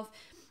yourself.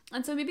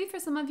 And so maybe for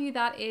some of you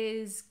that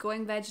is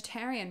going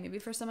vegetarian, maybe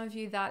for some of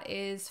you that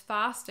is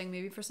fasting,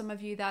 maybe for some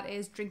of you that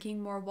is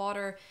drinking more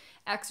water,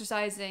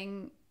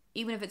 exercising,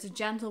 even if it's a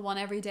gentle one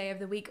every day of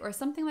the week or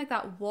something like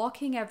that,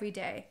 walking every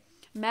day,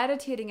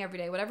 meditating every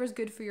day, whatever's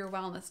good for your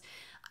wellness.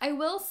 I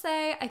will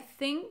say, I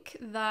think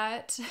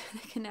that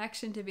the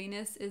connection to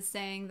Venus is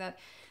saying that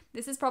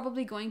this is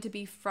probably going to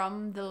be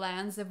from the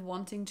lens of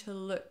wanting to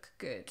look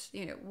good,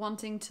 you know,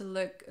 wanting to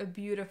look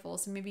beautiful.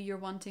 So maybe you're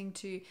wanting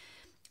to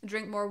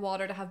drink more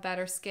water to have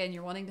better skin.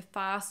 You're wanting to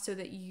fast so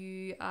that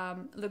you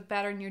look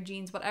better in your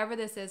jeans, whatever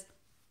this is.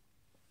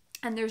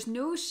 And there's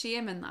no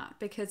shame in that,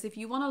 because if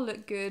you want to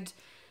look good,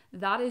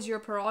 that is your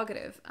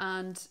prerogative.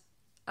 And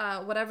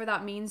whatever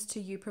that means to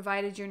you,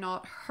 provided you're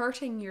not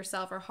hurting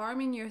yourself or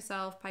harming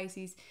yourself,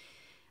 Pisces,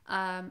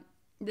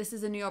 this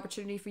is a new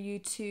opportunity for you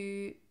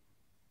to,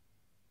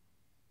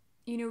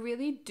 you know,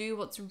 really do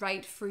what's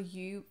right for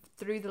you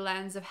through the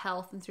lens of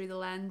health and through the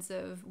lens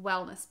of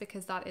wellness,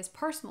 because that is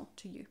personal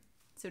to you,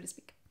 so to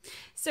speak.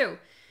 So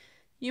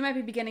you might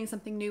be beginning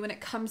something new when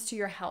it comes to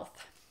your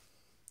health.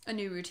 a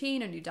new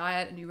routine, a new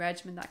diet, a new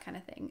regimen, that kind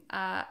of thing.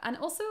 And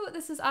also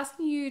this is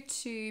asking you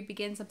to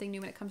begin something new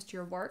when it comes to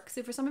your work.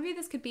 So for some of you,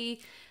 this could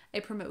be a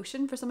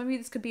promotion. For some of you,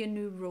 this could be a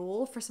new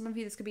role. For some of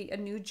you, this could be a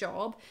new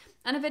job.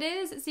 And if it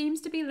is, it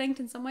seems to be linked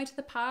in some way to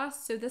the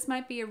past. So this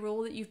might be a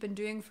role that you've been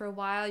doing for a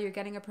while. You're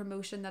getting a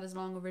promotion that is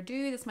long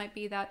overdue. This might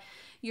be that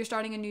you're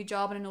starting a new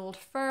job in an old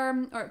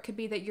firm, or it could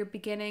be that you're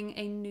beginning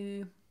a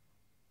new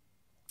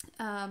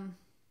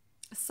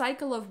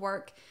cycle of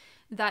work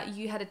that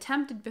you had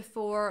attempted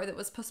before, or that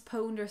was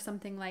postponed or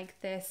something like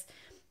this.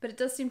 But it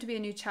does seem to be a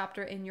new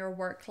chapter in your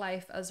work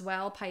life as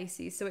well,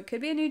 Pisces. So it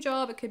could be a new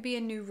job, it could be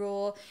a new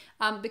role.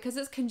 Because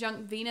it's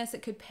conjunct Venus,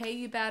 it could pay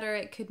you better,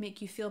 it could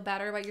make you feel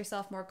better about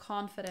yourself, more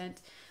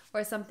confident,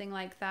 or something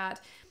like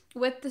that.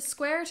 With the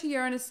square to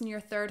Uranus in your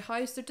third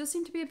house, there does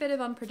seem to be a bit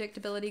of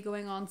unpredictability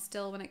going on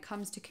still when it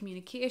comes to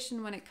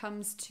communication, when it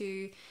comes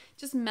to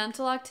just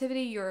mental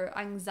activity. Your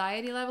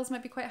anxiety levels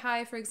might be quite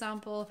high, for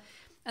example.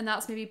 And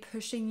that's maybe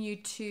pushing you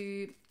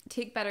to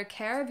take better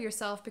care of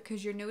yourself,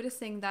 because you're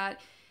noticing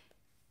that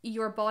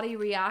your body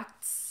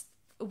reacts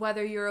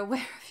whether you're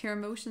aware of your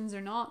emotions or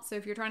not. So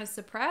if you're trying to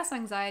suppress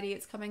anxiety,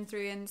 it's coming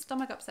through in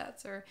stomach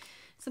upsets or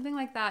something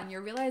like that. And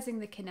you're realizing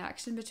the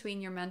connection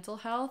between your mental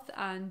health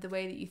and the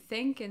way that you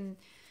think, and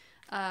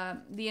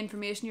the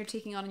information you're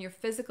taking on in your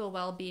physical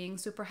well-being.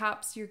 So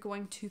perhaps you're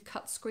going to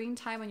cut screen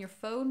time on your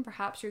phone.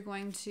 Perhaps you're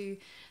going to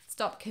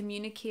stop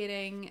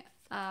communicating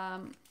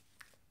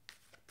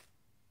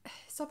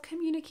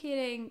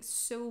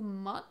so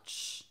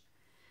much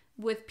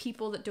with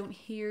people that don't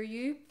hear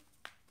you,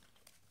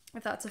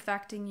 if that's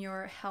affecting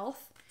your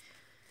health,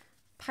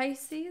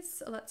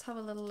 Pisces. Let's have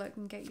a little look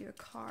and get you a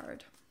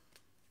card.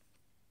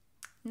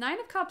 9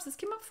 of Cups. This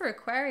came up for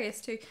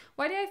Aquarius too.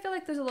 Why do I feel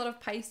like there's a lot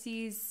of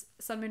Pisces,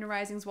 Sun, Moon, and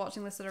Risings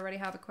watching this that already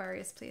have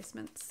Aquarius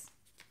placements?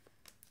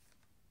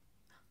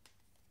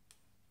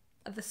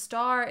 The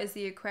Star is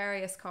the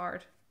Aquarius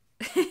card.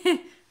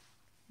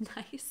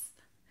 Nice.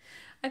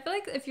 I feel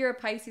like if you're a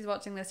Pisces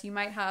watching this, you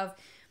might have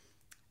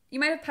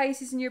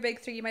Pisces in your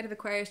big 3, you might have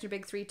Aquarius in your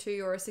big 3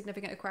 too, or a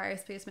significant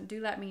Aquarius placement. Do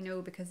let me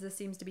know, because this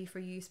seems to be for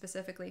you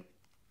specifically.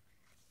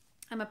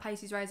 I'm a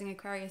Pisces rising,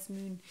 Aquarius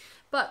moon.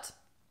 But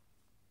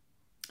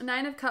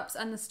 9 of Cups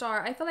and the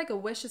Star, I feel like a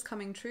wish is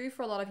coming true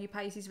for a lot of you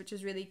Pisces, which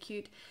is really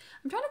cute.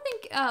 I'm trying to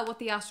think what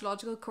the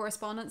astrological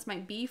correspondence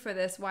might be for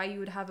this, why you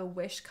would have a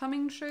wish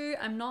coming true.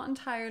 I'm not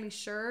entirely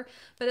sure,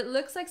 but it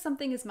looks like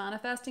something is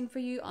manifesting for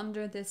you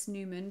under this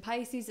new moon,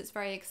 Pisces. It's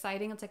very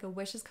exciting. It's like a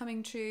wish is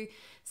coming true,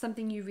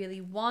 something you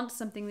really want,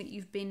 something that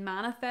you've been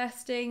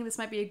manifesting. This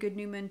might be a good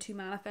new moon to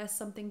manifest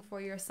something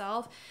for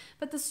yourself.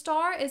 But the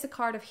Star is a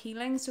card of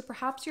healing, so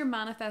perhaps you're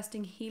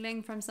manifesting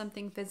healing from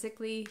something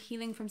physically,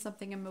 healing from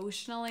something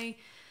emotionally.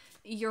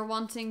 You're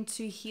wanting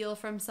to heal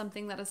from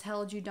something that has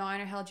held you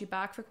down or held you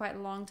back for quite a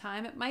long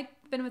time. It might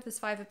have been with this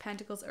 5 of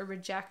Pentacles, a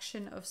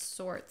rejection of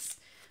sorts,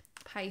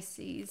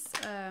 Pisces.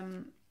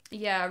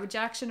 Yeah,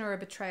 rejection or a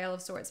betrayal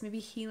of sorts. Maybe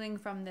healing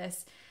from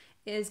this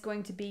is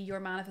going to be your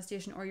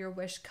manifestation or your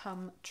wish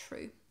come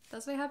true.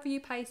 That's what I have for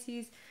you,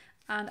 Pisces,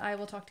 and I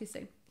will talk to you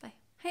soon. Bye.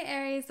 Hey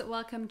Aries,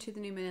 welcome to the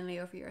new moon in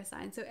Leo for your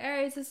sign. So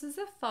Aries, this is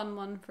a fun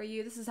one for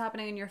you. This is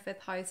happening in your 5th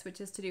house, which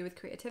is to do with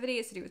creativity.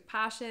 It's to do with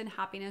passion,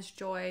 happiness,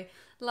 joy,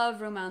 love,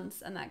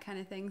 romance, and that kind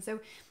of thing. So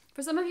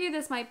for some of you,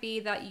 this might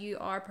be that you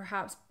are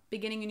perhaps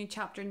beginning a new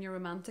chapter in your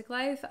romantic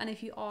life. And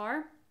if you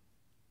are,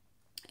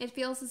 it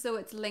feels as though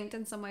it's linked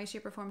in some way,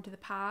 shape, or form to the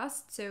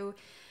past. So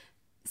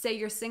say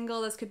you're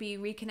single, this could be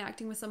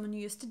reconnecting with someone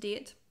you used to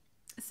date.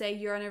 Say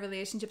you're in a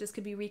relationship, this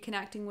could be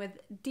reconnecting with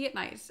date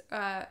night,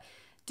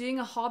 doing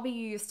a hobby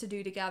you used to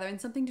do together, and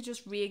something to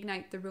just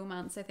reignite the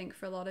romance, I think,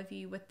 for a lot of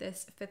you with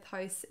this 5th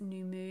house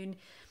new moon.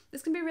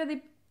 This can be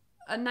really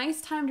a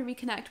nice time to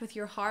reconnect with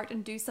your heart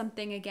and do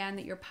something again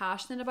that you're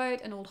passionate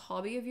about, an old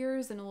hobby of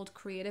yours, an old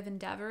creative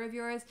endeavor of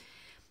yours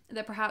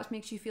that perhaps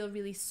makes you feel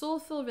really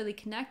soulful, really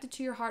connected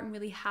to your heart, and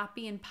really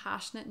happy and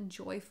passionate and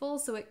joyful.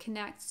 So it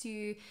connects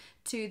you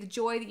to the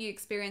joy that you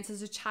experience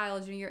as a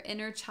child, your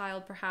inner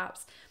child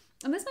perhaps.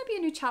 And this might be a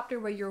new chapter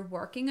where you're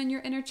working on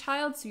your inner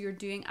child. So you're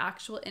doing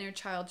actual inner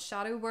child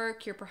shadow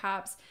work. You're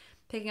perhaps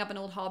picking up an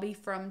old hobby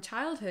from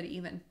childhood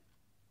even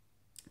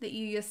that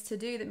you used to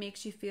do that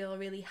makes you feel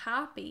really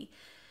happy.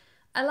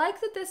 I like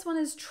that this one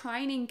is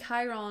trining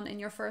Chiron in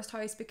your 1st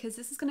house, because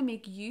this is going to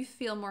make you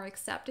feel more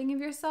accepting of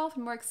yourself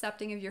and more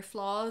accepting of your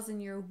flaws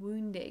and your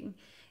wounding,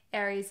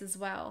 Aries, as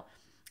well.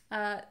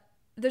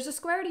 There's a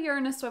square to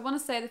Uranus, so I want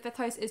to say the 5th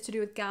house is to do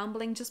with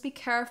gambling. Just be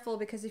careful,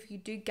 because if you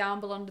do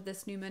gamble under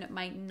this new moon, it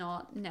might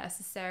not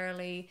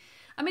necessarily...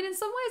 I mean, in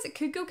some ways it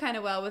could go kind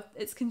of well with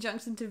its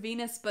conjunction to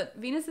Venus, but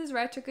Venus is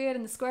retrograde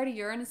and the square to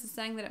Uranus is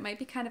saying that it might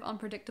be kind of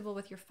unpredictable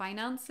with your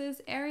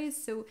finances,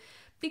 Aries. So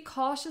be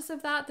cautious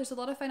of that. There's a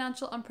lot of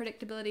financial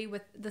unpredictability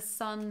with the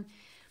Sun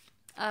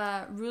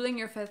ruling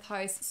your 5th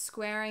house,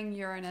 squaring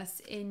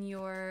Uranus in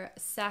your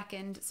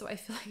 2nd. So I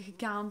feel like a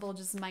gamble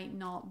just might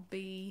not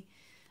be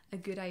a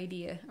good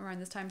idea around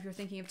this time. If you're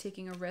thinking of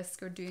taking a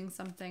risk or doing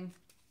something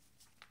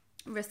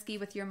risky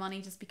with your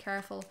money, just be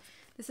careful.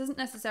 This isn't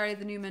necessarily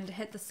the new moon to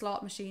hit the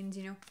slot machines,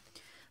 you know.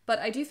 But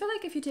I do feel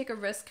like if you take a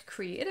risk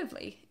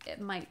creatively,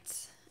 it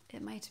might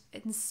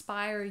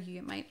inspire you.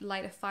 It might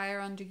light a fire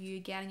under you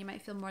again, and you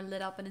might feel more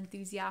lit up and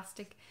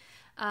enthusiastic.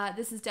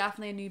 This is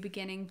definitely a new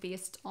beginning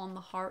based on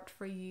the heart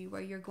for you,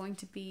 where you're going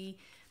to be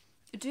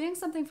doing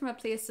something from a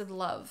place of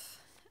love.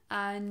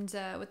 And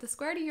with the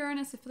square to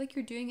Uranus, I feel like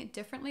you're doing it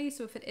differently.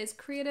 So if it is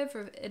creative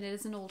or it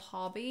is an old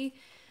hobby,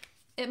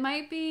 it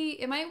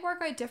might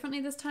work out differently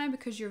this time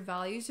because your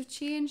values have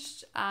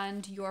changed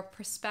and your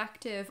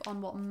perspective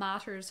on what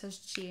matters has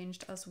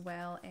changed as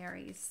well,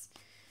 Aries.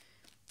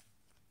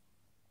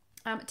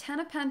 10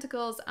 of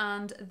Pentacles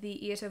and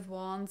the 8 of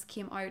Wands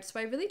came out. So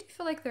I really do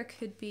feel like there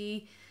could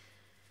be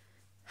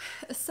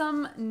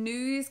some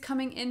news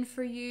coming in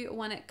for you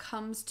when it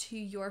comes to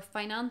your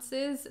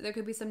finances. There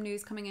could be some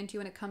news coming into you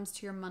when it comes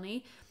to your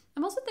money.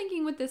 I'm also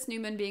thinking with this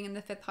new moon being in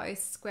the 5th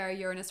house square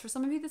Uranus, for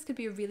some of you this could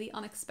be a really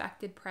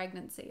unexpected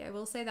pregnancy. I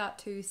will say that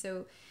too.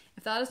 So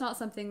if that is not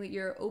something that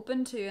you're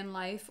open to in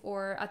life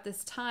or at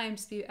this time,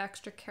 just be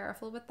extra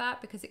careful with that,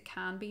 because it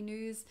can be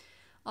news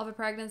of a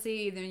pregnancy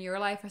either in your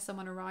life or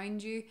someone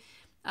around you.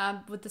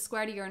 With the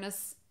square to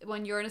Uranus,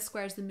 when Uranus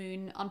squares the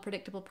moon,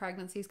 unpredictable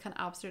pregnancies can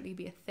absolutely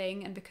be a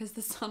thing. And because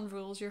the sun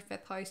rules your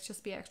 5th house,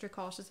 just be extra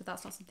cautious if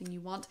that's not something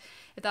you want.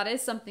 If that is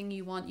something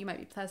you want, you might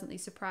be pleasantly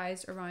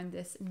surprised around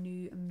this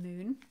new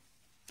moon,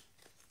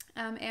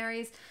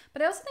 Aries.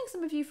 But I also think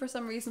some of you, for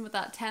some reason, with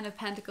that 10 of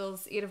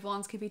Pentacles, 8 of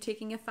Wands, could be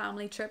taking a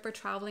family trip or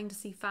traveling to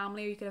see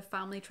family, or you could have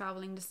family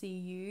traveling to see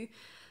you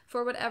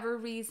for whatever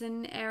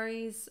reason,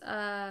 Aries.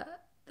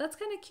 That's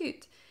kind of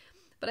cute.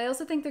 But I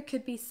also think there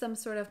could be some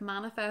sort of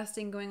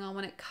manifesting going on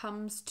when it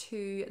comes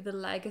to the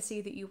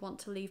legacy that you want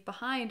to leave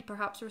behind.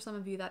 Perhaps for some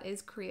of you that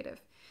is creative.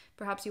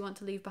 Perhaps you want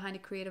to leave behind a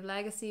creative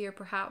legacy, or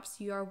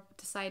perhaps you are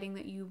deciding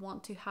that you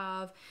want to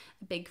have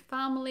a big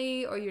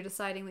family, or you're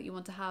deciding that you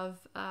want to have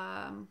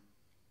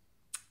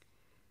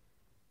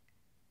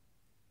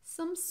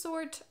some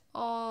sort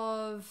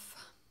of...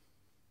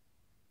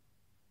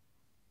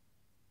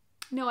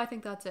 No, I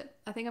think that's it.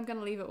 I think I'm going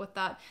to leave it with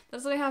that.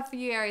 That's what I have for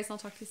you, Aries, and I'll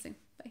talk to you soon.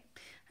 Bye.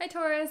 Hi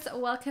Taurus,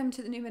 welcome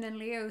to the new moon in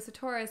Leo. So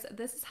Taurus,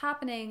 this is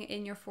happening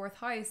in your 4th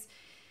house.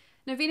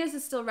 Now Venus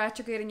is still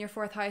retrograde in your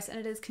 4th house, and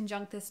it is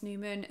conjunct this new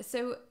moon.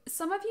 So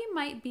some of you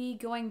might be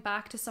going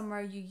back to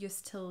somewhere you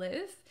used to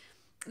live.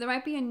 There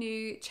might be a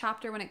new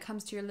chapter when it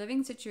comes to your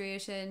living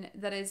situation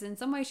that is in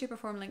some way, shape or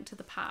form linked to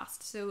the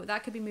past. So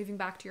that could be moving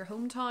back to your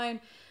hometown.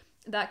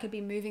 That could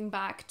be moving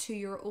back to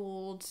your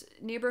old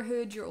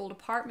neighborhood, your old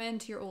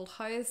apartment, your old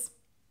house.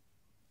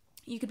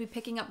 You could be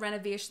picking up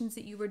renovations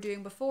that you were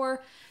doing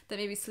before that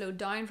maybe slowed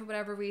down for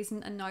whatever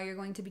reason, and now you're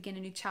going to begin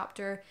a new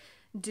chapter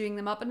doing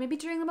them up, and maybe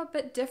doing them up a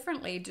bit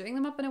differently, doing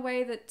them up in a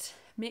way that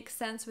makes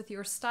sense with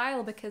your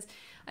style, because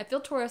I feel,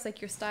 Taurus, like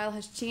your style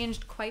has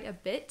changed quite a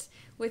bit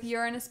with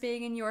Uranus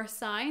being in your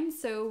sign.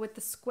 So with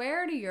the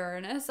square to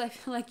Uranus, I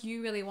feel like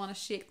you really want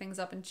to shake things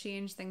up and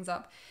change things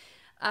up.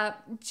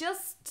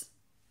 Just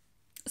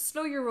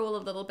slow your roll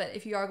a little bit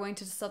if you are going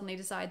to suddenly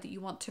decide that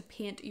you want to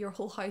paint your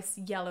whole house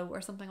yellow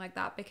or something like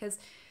that, because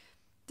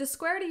the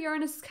square to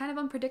Uranus is kind of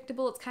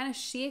unpredictable, it's kind of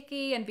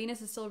shaky, and Venus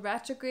is still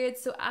retrograde.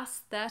 So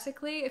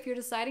aesthetically, if you're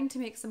deciding to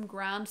make some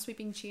grand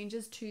sweeping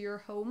changes to your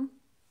home,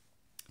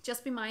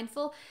 just be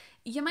mindful,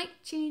 you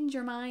might change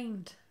your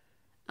mind.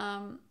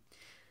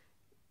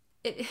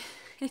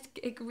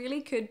 It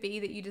really could be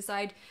that you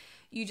decide,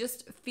 you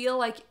just feel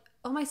like,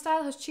 oh, my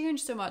style has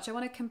changed so much, I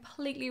want to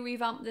completely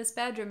revamp this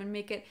bedroom and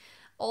make it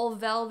all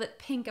velvet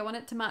pink. I want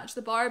it to match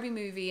the Barbie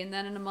movie. And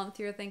then in a month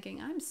you're thinking,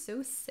 I'm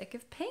so sick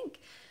of pink.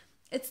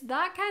 It's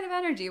that kind of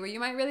energy where you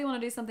might really want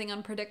to do something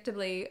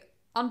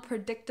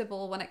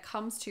unpredictable when it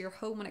comes to your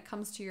home, when it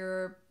comes to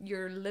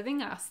your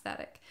living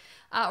aesthetic.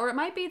 Or it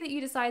might be that you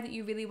decide that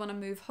you really want to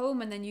move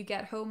home, and then you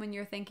get home and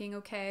you're thinking,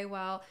 okay,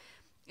 well,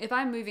 if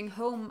I'm moving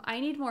home, I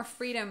need more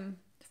freedom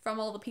from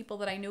all the people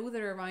that I know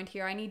that are around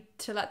here. I need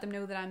to let them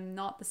know that I'm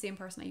not the same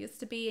person I used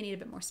to be. I need a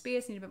bit more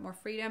space, I need a bit more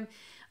freedom.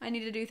 I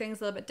need to do things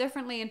a little bit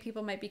differently, and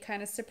people might be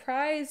kind of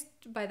surprised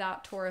by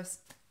that, Taurus.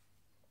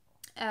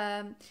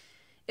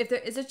 If there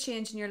is a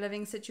change in your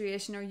living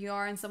situation, or you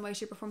are in some way,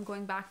 shape or form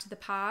going back to the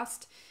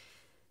past,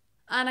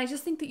 and I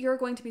just think that you're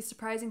going to be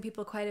surprising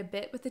people quite a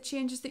bit with the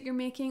changes that you're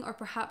making, or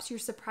perhaps you're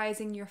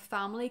surprising your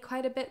family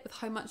quite a bit with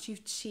how much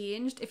you've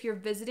changed. If you're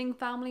visiting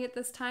family at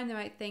this time, they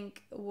might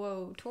think,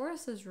 whoa,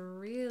 Taurus has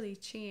really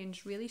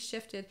changed, really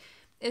shifted,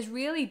 is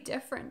really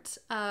different,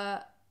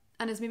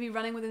 and is maybe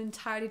running with an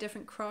entirely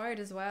different crowd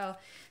as well.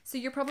 So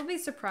you're probably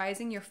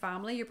surprising your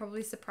family, you're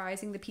probably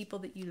surprising the people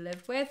that you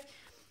live with.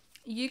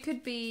 You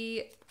could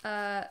be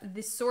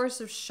the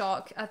source of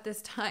shock at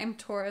this time,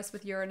 Taurus,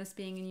 with Uranus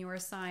being in your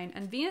sign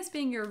and Venus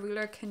being your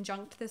ruler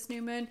conjunct this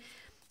new moon.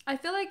 I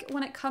feel like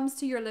when it comes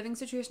to your living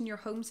situation, your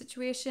home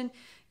situation,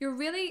 you've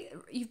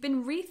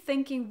been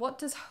rethinking, what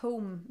does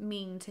home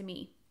mean to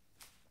me?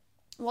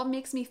 What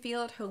makes me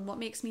feel at home? What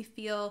makes me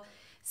feel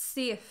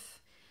safe?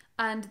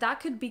 And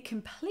that could be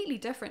completely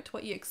different to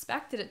what you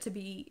expected it to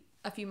be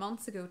a few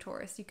months ago,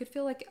 Taurus. You could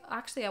feel like,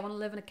 actually, I want to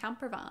live in a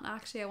camper van.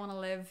 Actually, I want to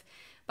live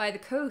by the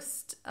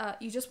coast.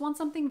 You just want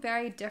something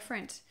very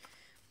different.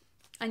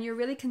 and you're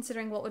really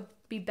considering what would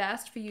be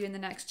best for you in the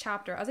next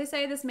chapter. As I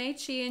say, this may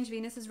change.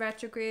 Venus is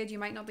retrograde. You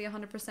might not be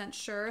 100%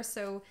 sure.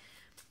 So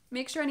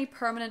make sure any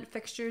permanent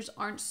fixtures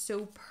aren't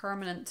so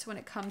permanent when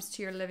it comes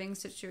to your living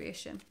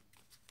situation.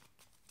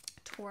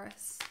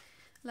 Taurus.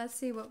 Let's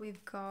see what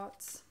we've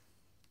got.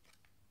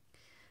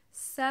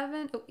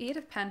 8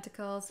 of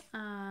Pentacles,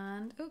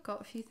 and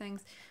got a few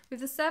things. We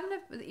have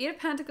the 8 of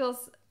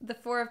Pentacles, the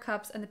 4 of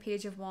Cups, and the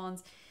Page of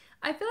Wands.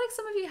 I feel like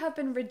some of you have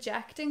been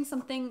rejecting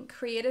something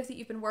creative that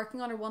you've been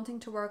working on or wanting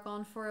to work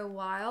on for a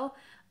while.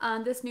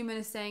 And this new moon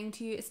is saying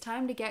to you, it's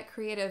time to get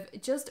creative.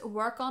 Just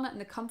work on it in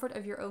the comfort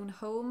of your own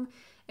home.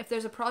 If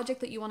there's a project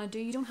that you want to do,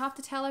 you don't have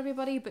to tell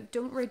everybody, but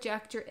don't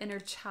reject your inner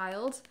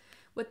child.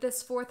 With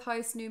this 4th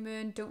house new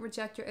moon, don't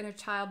reject your inner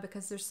child,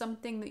 because there's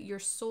something that your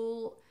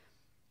soul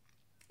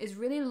is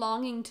really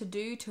longing to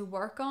do, to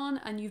work on,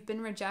 and you've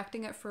been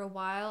rejecting it for a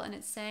while, and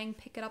it's saying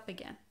pick it up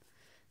again.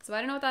 So I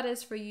don't know what that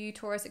is for you,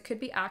 Taurus. It could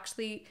be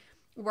actually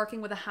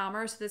working with a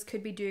hammer. So this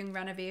could be doing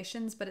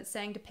renovations, but it's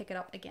saying to pick it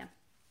up again.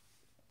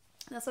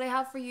 That's what I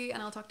have for you,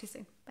 and I'll talk to you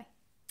soon. Bye.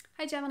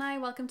 Hi Gemini,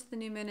 welcome to the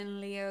new moon in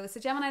Leo. So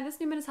Gemini,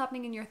 this new moon is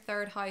happening in your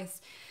 3rd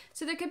house.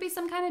 So there could be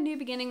some kind of new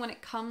beginning when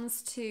it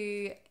comes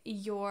to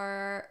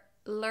your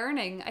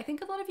learning. I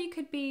think a lot of you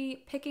could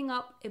be picking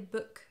up a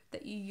book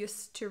that you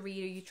used to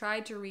read or you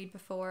tried to read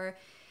before,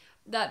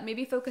 that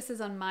maybe focuses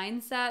on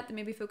mindset, that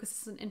maybe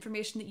focuses on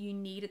information that you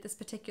need at this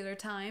particular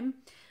time.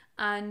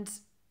 And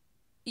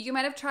you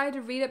might have tried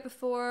to read it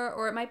before,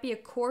 or it might be a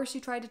course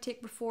you tried to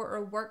take before, or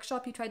a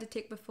workshop you tried to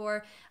take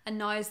before, and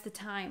now is the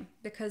time,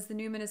 because the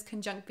new moon is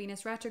conjunct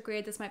Venus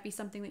retrograde. This might be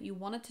something that you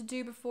wanted to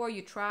do before,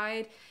 you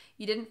tried,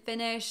 you didn't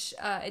finish.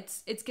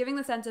 It's giving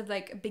the sense of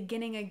like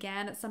beginning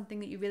again. It's something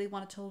that you really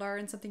wanted to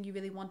learn, something you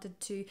really wanted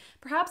to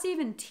perhaps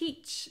even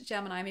teach,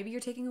 Gemini. Maybe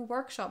you're taking a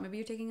workshop, maybe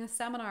you're taking a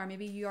seminar,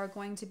 maybe you are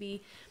going to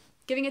be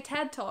giving a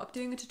TED talk,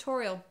 doing a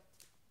tutorial.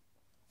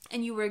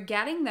 And you were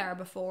getting there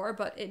before,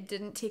 but it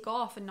didn't take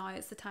off, and now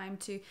it's the time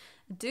to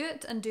do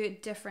it and do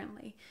it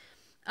differently.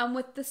 And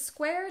with the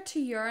square to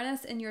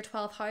Uranus in your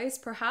 12th house,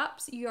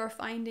 perhaps you are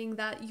finding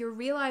that you're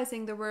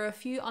realizing there were a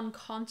few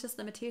unconscious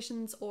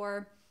limitations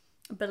or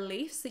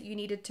beliefs that you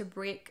needed to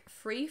break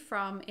free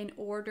from in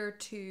order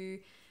to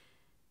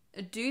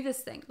do this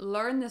thing,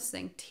 learn this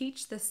thing,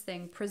 teach this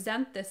thing,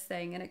 present this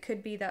thing. And it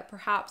could be that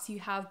perhaps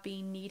you have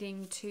been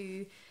needing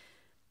to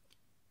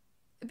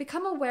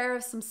become aware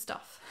of some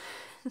stuff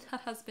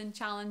that has been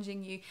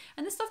challenging you.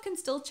 And this stuff can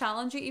still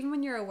challenge you even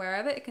when you're aware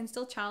of it. It can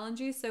still challenge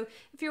you. So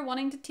if you're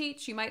wanting to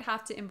teach, you might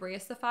have to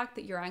embrace the fact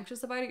that you're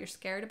anxious about it, you're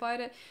scared about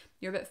it,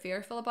 you're a bit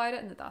fearful about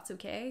it, and that's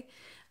okay.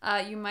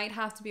 You might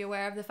have to be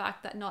aware of the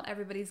fact that not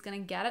everybody's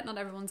going to get it, not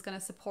everyone's going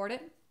to support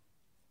it.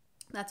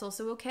 That's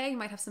also okay. You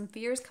might have some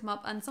fears come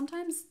up, and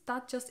sometimes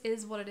that just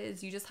is what it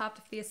is. You just have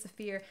to face the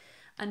fear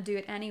and do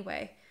it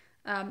anyway.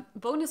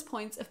 Bonus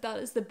points if that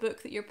is the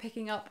book that you're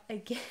picking up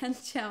again,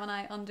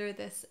 Gemini, under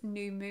this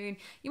new moon.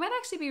 You might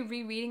actually be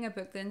rereading a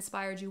book that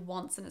inspired you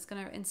once, and it's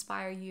going to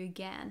inspire you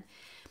again.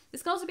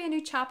 This can also be a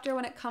new chapter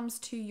when it comes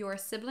to your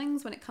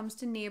siblings, when it comes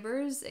to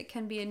neighbors. It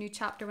can be a new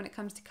chapter when it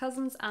comes to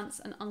cousins, aunts,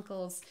 and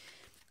uncles.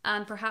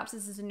 And perhaps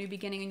this is a new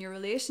beginning in your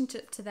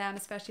relationship to them,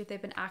 especially if they've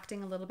been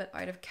acting a little bit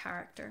out of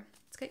character.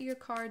 Let's get you your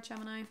card,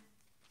 Gemini.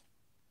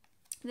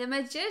 The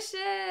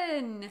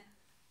Magician.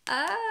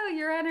 Oh,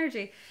 your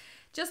energy.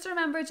 Just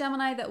remember,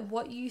 Gemini, that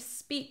what you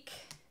speak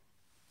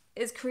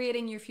is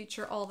creating your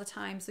future all the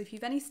time. So if you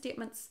have any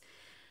statements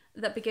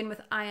that begin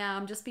with I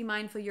am, just be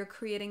mindful you're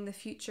creating the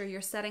future.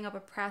 You're setting up a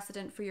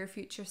precedent for your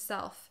future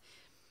self.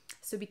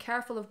 So be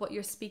careful of what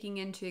you're speaking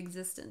into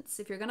existence.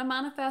 If you're going to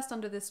manifest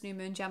under this new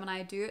moon,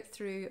 Gemini, do it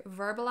through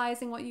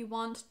verbalizing what you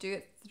want, do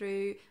it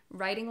through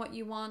writing what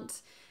you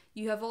want.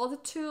 You have all the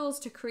tools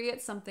to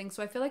create something.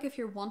 So I feel like if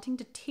you're wanting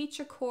to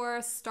teach a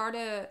course, start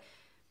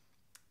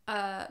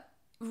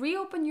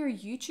reopen your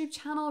YouTube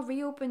channel,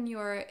 reopen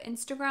your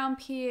Instagram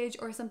page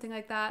or something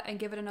like that, and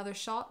give it another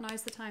shot.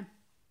 Now's the time.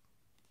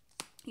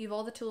 You have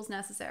all the tools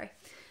necessary.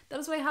 That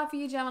is what I have for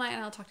you, Gemini,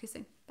 and I'll talk to you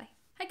soon. Bye.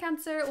 Hi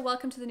Cancer,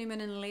 welcome to the new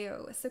moon in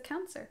Leo. So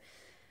Cancer,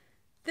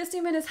 this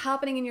new moon is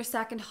happening in your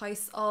 2nd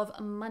house of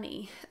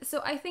money.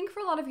 So I think for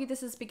a lot of you,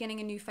 this is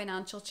beginning a new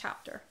financial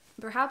chapter.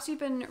 Perhaps you've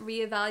been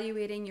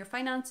reevaluating your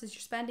finances,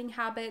 your spending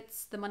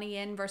habits, the money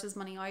in versus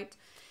money out.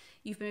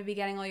 You've been maybe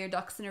getting all your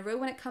ducks in a row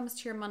when it comes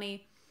to your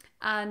money,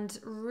 and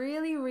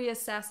really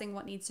reassessing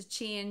what needs to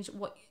change,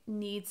 what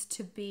needs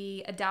to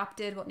be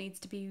adapted, what needs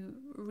to be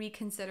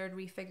reconsidered,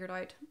 refigured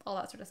out, all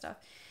that sort of stuff.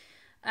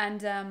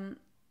 And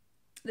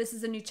this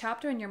is a new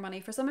chapter in your money.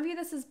 For some of you,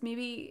 this is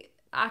maybe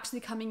actually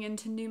coming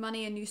into new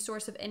money, a new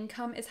source of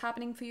income is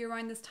happening for you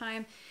around this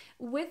time.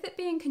 With it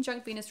being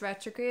conjunct Venus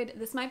retrograde,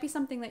 this might be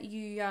something that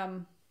you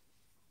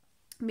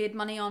made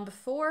money on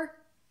before,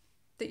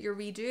 that you're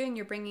redoing,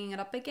 you're bringing it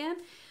up again.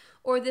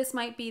 Or this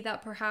might be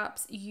that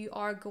perhaps you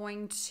are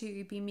going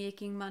to be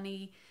making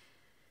money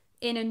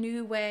in a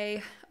new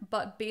way,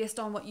 but based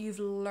on what you've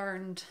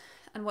learned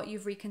and what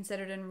you've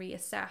reconsidered and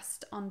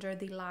reassessed under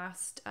the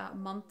last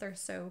month or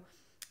so.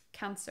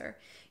 Cancer.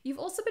 You've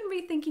also been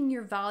rethinking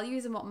your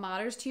values and what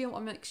matters to you and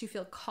what makes you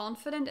feel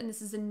confident, and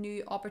this is a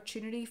new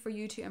opportunity for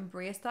you to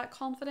embrace that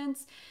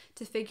confidence,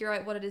 to figure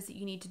out what it is that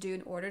you need to do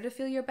in order to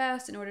feel your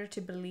best, in order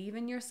to believe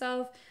in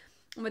yourself.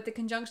 And with the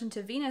conjunction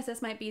to Venus,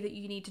 this might be that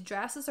you need to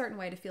dress a certain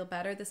way to feel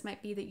better. This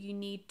might be that you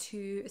need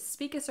to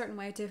speak a certain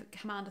way to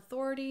command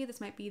authority. This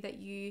might be that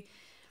you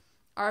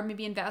are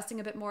maybe investing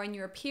a bit more in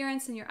your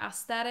appearance and your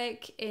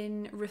aesthetic,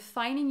 in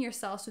refining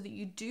yourself so that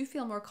you do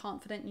feel more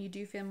confident and you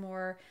do feel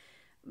more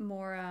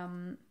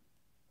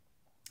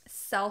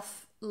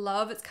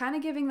self-love. It's kind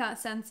of giving that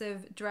sense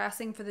of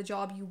dressing for the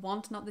job you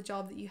want, not the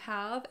job that you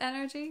have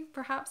energy,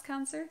 perhaps,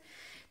 Cancer.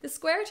 The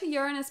square to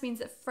Uranus means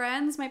that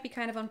friends might be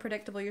kind of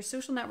unpredictable. Your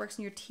social networks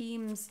and your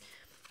teams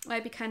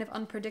might be kind of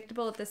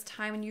unpredictable at this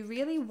time, and you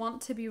really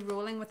want to be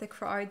rolling with a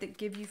crowd that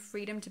give you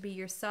freedom to be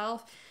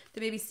yourself,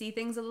 that maybe see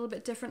things a little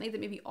bit differently, that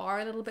maybe are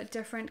a little bit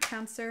different,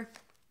 Cancer.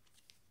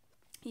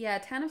 Yeah,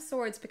 10 of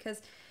Swords,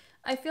 because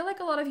I feel like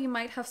a lot of you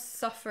might have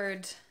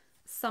suffered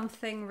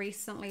something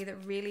recently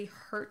that really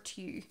hurt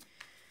you.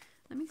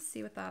 Let me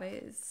see what that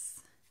is.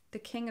 The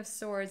King of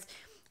Swords.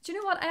 Do you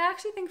know what? I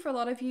actually think for a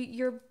lot of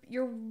you,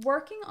 you're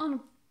working on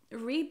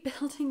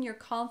rebuilding your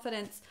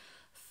confidence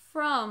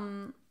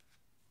from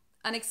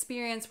an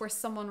experience where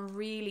someone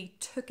really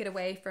took it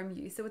away from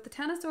you. So with the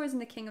 10 of Swords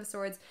and the King of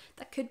Swords,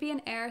 that could be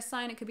an air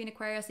sign, it could be an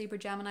Aquarius, Libra,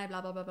 Gemini,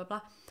 blah, blah, blah, blah,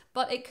 blah.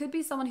 But it could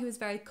be someone who was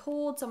very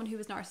cold, someone who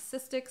was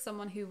narcissistic,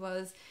 someone who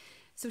was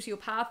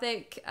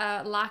sociopathic,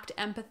 lacked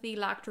empathy,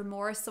 lacked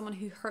remorse, someone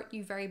who hurt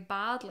you very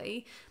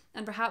badly.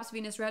 And perhaps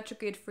Venus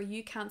retrograde for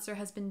you, Cancer,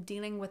 has been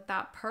dealing with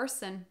that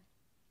person.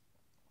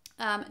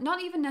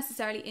 Not even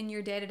necessarily in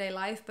your day-to-day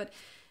life, but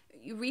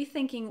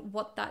rethinking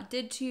what that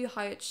did to you,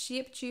 how it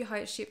shaped you, how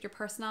it shaped your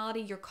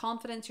personality, your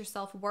confidence, your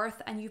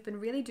self-worth, and you've been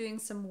really doing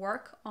some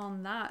work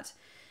on that,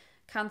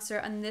 Cancer.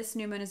 And this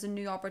new moon is a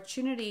new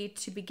opportunity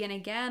to begin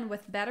again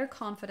with better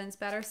confidence,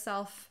 better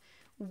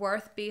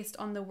self-worth based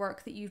on the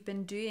work that you've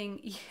been doing.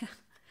 Yeah.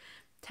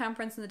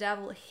 Temperance and the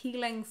Devil,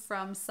 healing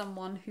from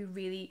someone who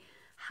really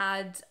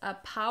had a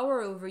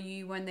power over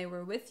you when they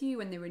were with you,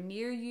 when they were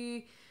near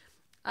you,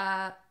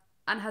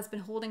 and has been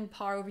holding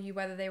power over you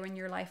whether they were in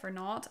your life or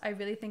not. I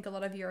really think a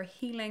lot of you are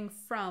healing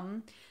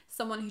from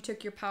someone who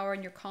took your power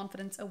and your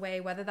confidence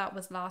away, whether that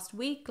was last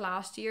week,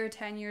 last year,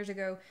 10 years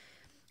ago.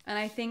 And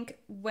I think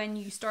when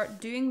you start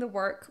doing the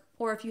work,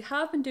 or if you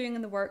have been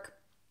doing the work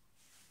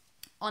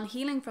on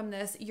healing from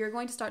this, you're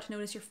going to start to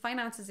notice your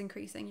finances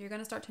increasing. You're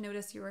going to start to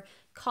notice your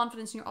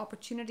confidence and your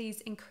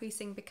opportunities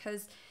increasing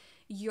because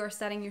you're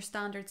setting your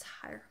standards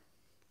higher.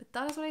 But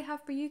that is what I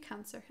have for you,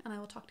 Cancer, and I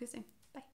will talk to you soon.